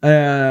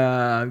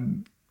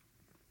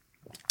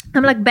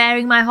 I'm like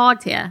bearing my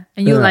heart here.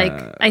 And you're like,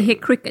 I hear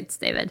crickets,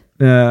 David.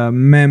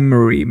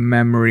 Memory.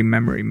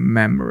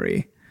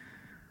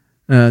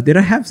 Did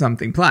I have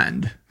something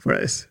planned for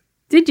this?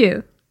 Did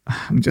you?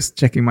 I'm just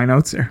checking my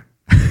notes here.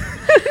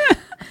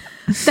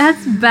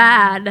 That's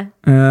bad.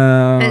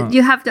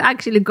 You have to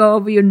actually go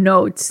over your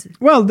notes.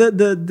 Well,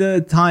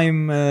 the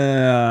time,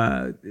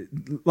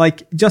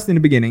 like just in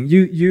the beginning,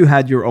 you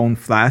had your own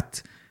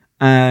flat,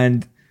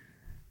 and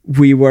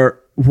we were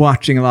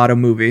watching a lot of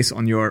movies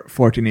on your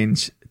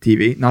 14-inch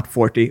TV, not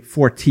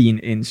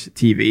 14-inch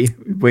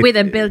TV. With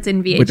a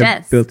built-in VHS. With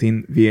a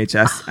built-in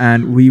VHS.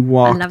 And we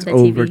walked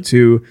over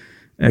to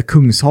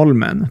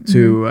Kungsholmen,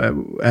 to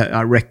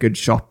a record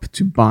shop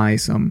to buy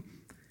some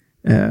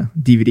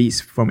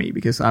DVDs for me,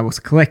 because I was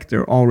a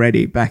collector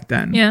already back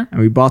then. Yeah. And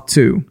we bought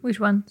 2. Which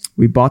ones?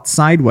 We bought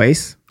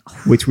Sideways,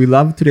 which we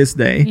love to this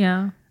day.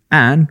 Yeah.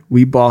 And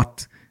we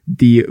bought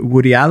the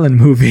Woody Allen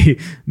movie,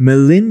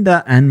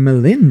 Melinda and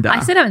Melinda. I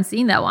still haven't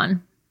seen that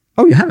one.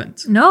 Oh, you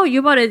haven't? No,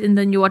 you bought it and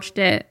then you watched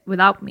it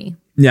without me.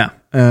 Yeah.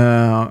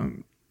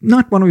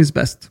 Not one of his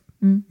best.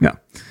 Yeah.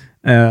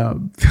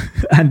 And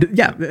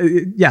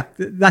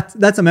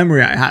that's a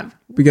memory I have,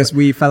 because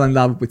we fell in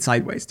love with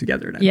Sideways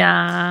together then.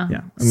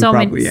 Yeah. So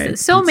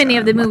many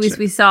of the movies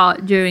we saw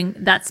during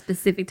that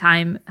specific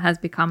time has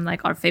become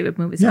like our favorite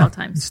movies of all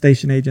time.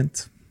 Station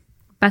Agent.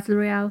 Battle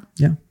Royale.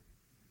 Yeah.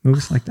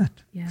 Movies like that.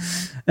 Yeah.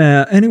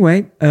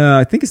 Anyway,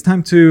 I think it's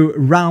time to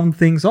round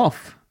things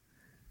off.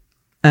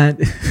 And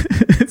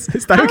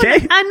is that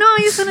okay? I know, I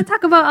just want to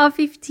talk about our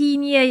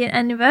 15-year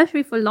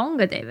anniversary for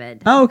longer,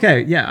 David. Oh,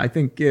 okay. Yeah, I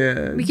think...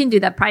 we can do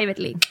that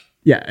privately.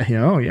 Yeah.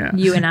 Oh, yeah.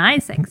 You and I,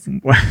 sex.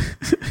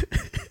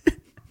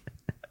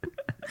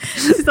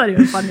 It's not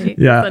even funny.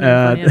 Yeah,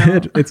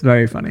 it's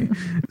very funny.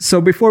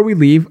 So before we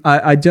leave,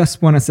 I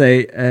just want to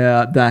say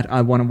that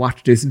I want to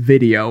watch this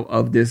video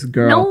of this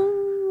girl. No.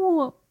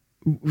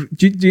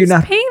 Do you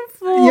not?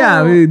 Painful.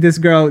 Yeah, this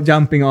girl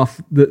jumping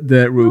off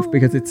the roof,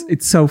 because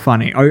it's so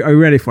funny. Are you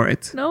ready for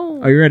it? No.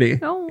 Are you ready?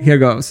 No. Here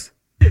goes.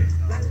 Oh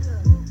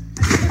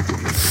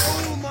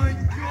my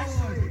god!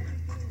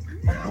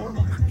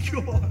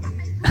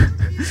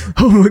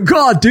 Oh my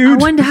god, dude!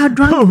 I wonder how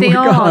drunk they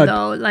are, God.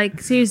 though.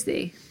 Like,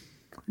 seriously.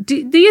 Do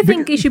you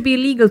think it should be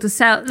illegal to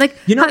sell? Like,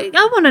 You know-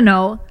 I want to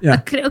know.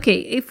 Yeah.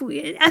 Okay,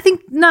 I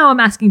think now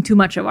I'm asking too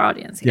much of our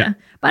audience here. Yeah.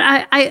 But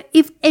I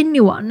if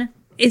anyone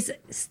is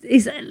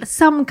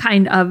some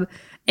kind of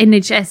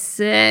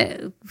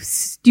NHS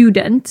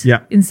student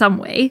in some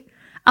way,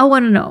 I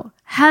want to know,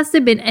 has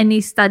there been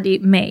any study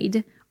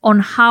made on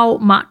how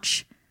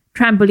much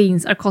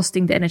trampolines are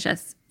costing the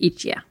NHS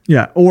each year?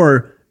 Yeah,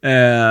 or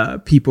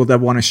people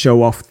that want to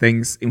show off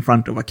things in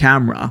front of a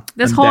camera.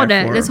 That's and harder.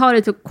 therefore- That's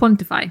harder to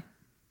quantify.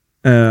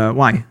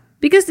 Why?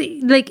 Because,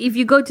 like, if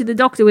you go to the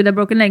doctor with a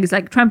broken leg, it's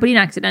like trampoline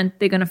accident,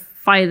 they're going to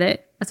file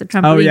it as a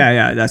trampoline. Oh,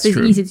 yeah, that's so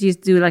true. it's easy to just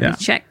do, like, a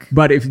check.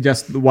 But if you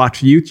just watch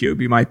YouTube,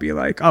 you might be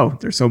like, oh,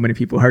 there's so many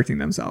people hurting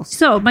themselves.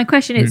 So, my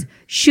question is,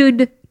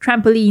 should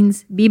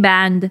trampolines be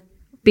banned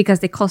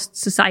because they cost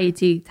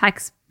society,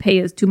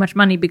 taxpayers, too much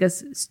money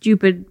because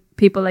stupid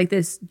people like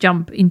this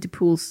jump into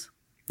pools?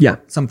 Yeah,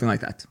 something like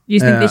that. Do you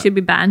think they should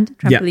be banned,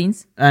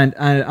 trampolines? Yeah.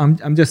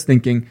 And I'm just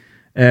thinking...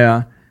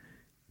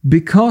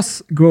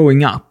 because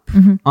growing up,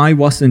 I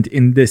wasn't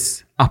in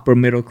this upper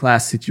middle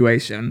class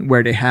situation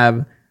where they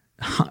have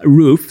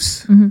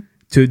roofs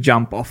to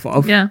jump off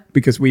of,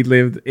 because we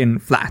lived in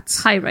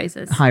flats, High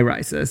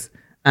rises,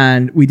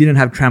 and we didn't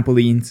have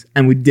trampolines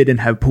and we didn't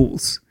have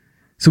pools,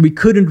 so we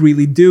couldn't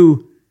really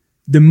do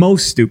the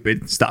most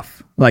stupid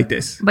stuff like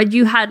this. But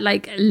you had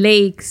like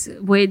lakes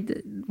with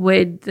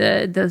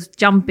those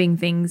jumping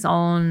things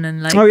on,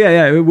 and like like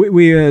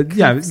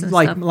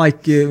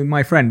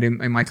my friend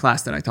in my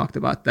class that I talked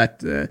about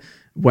that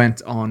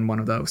went on one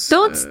of those.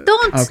 Don't.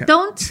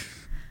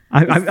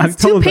 I've It's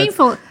too told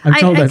painful. I've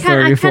told that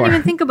story I before. can't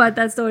even think about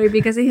that story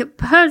because it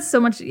hurts so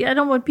much. I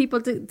don't want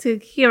people to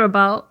hear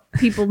about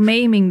people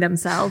maiming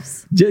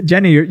themselves.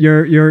 Jenny,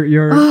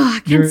 you're I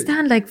can't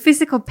stand like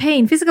physical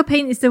pain. Physical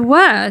pain is the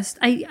worst.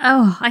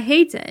 I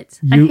hate it.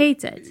 I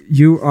hate it.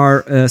 You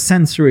are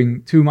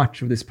censoring too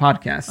much of this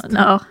podcast.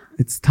 No.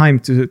 It's time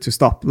to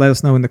stop. Let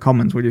us know in the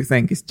comments what you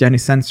think. Is Jenny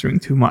censoring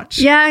too much?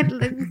 Yeah.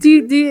 Do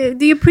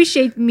you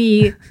appreciate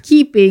me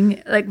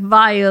keeping like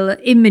vile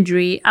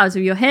imagery out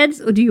of your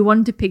heads, or do you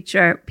want to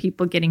picture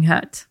people getting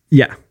hurt?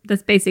 Yeah.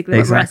 That's basically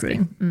what we're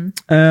asking.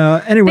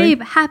 Anyway.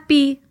 Babe,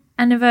 happy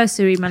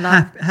anniversary, my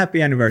love.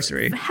 Happy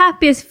anniversary.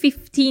 Happiest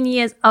 15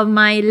 years of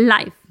my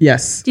life.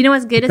 Yes. Do you know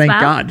what's good as well?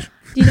 Thank God.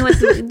 Do you know what?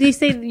 Do you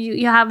say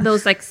you have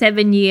those like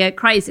 7-year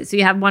crises? So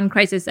you have one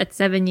crisis at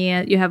 7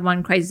 years, you have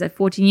one crisis at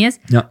 14 years.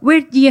 Yeah. We're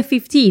at year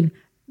 15.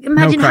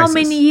 Imagine No how crisis.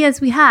 many years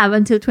we have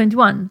until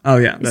 21. Oh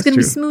yeah, It's going to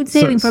be smooth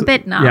sailing for a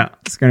bit now. Yeah,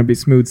 it's going to be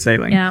smooth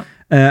sailing. Yeah.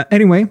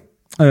 Anyway,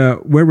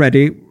 we're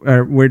ready.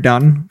 We're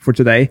done for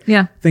today.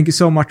 Yeah. Thank you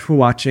so much for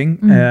watching.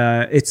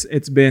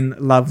 It's been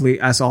lovely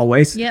as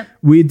always. Yep.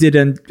 We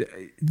didn't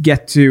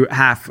get to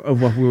half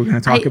of what we were going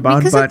to talk about.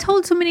 Because I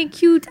told so many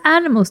cute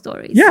animal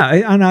stories.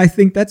 Yeah, and I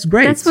think that's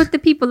great. That's what the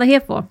people are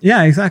here for.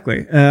 Yeah,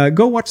 exactly.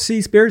 Go watch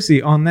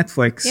Seaspiracy on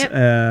Netflix.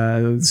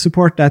 Yep.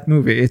 Support that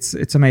movie.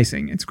 It's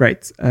amazing. It's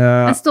great.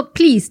 And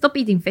please stop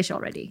eating fish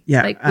already.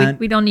 Yeah, like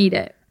we don't need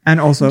it. And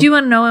also, do you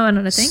want to know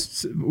another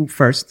thing?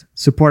 First,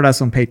 support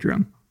us on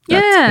Patreon.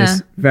 That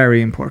is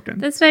very important.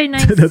 That's very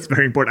nice. That's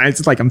very important.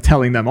 It's like I'm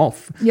telling them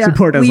off. Yeah,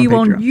 support us on Patreon. We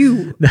want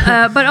you.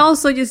 But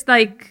also just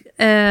like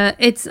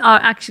it's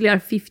actually our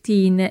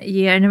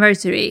 15-year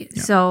anniversary.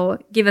 Yeah. So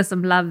give us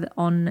some love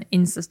on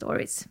Insta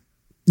stories.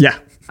 Yeah.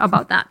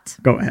 About that.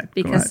 Go ahead.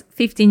 Because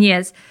 15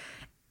 years.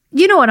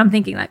 You know what I'm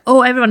thinking? Like,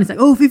 everyone is like,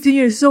 15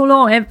 years is so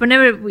long.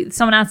 Whenever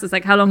someone asks us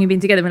like, how long you've been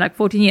together, we're like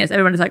 14 years.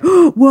 Everyone is like,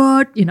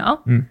 what? You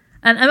know?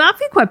 And I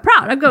feel quite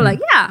proud. I go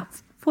like,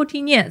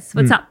 14 years.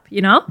 What's up?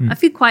 You know? I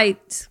feel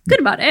quite good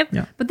about it.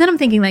 Yeah. But then I'm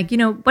thinking like,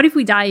 what if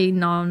we die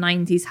in our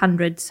 90s,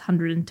 100s,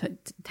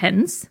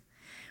 110s?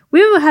 We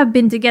will have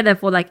been together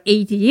for like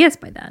 80 years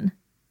by then.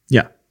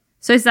 Yeah.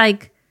 So it's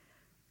like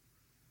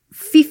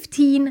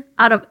 15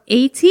 out of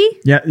 80.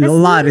 Yeah, a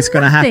lot is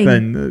going to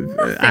happen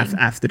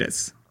after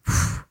this.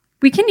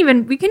 We can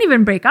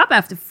even break up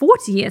after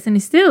 40 years and we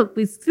still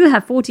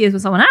have 40 years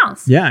with someone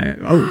else. Yeah.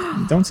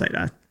 Oh, don't say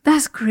that.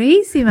 That's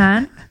crazy,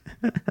 man.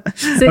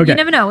 So you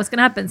never know what's going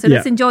to happen. So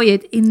let's enjoy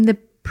it in the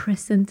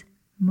present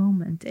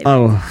moment. David.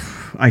 Oh,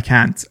 I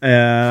can't.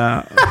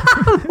 What?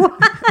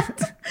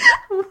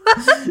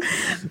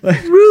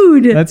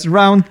 Rude. Let's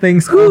round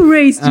things up. Who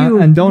raised you?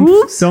 And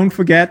don't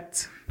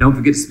forget. Don't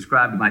forget to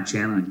subscribe to my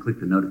channel and click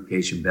the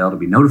notification bell to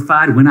be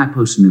notified when I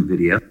post a new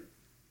video.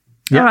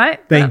 Yeah. All right.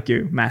 Thank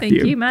you, Matthew.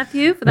 Thank you,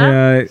 Matthew, for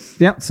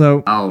that.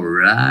 So. All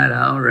right.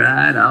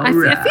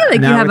 I feel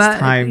like now you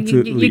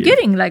have you're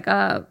getting like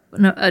a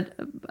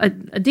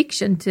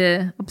addiction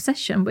to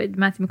obsession with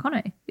Matthew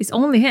McConaughey. It's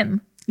only him.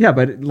 Yeah,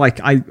 but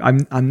like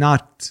I'm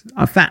not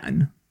a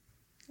fan.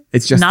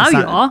 It's just now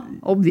you are,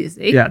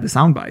 obviously. Yeah, the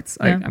sound bites.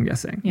 I'm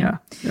guessing. Yeah.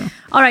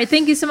 All right.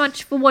 Thank you so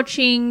much for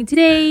watching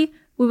today.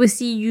 We will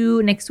see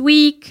you next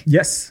week.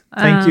 Yes.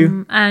 Thank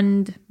you.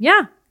 And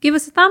give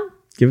us a thumb.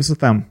 Give us a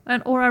thumb.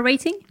 Or a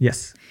rating.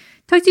 Yes.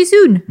 Talk to you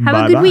soon.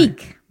 Have a good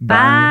week.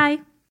 Bye.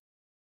 Bye.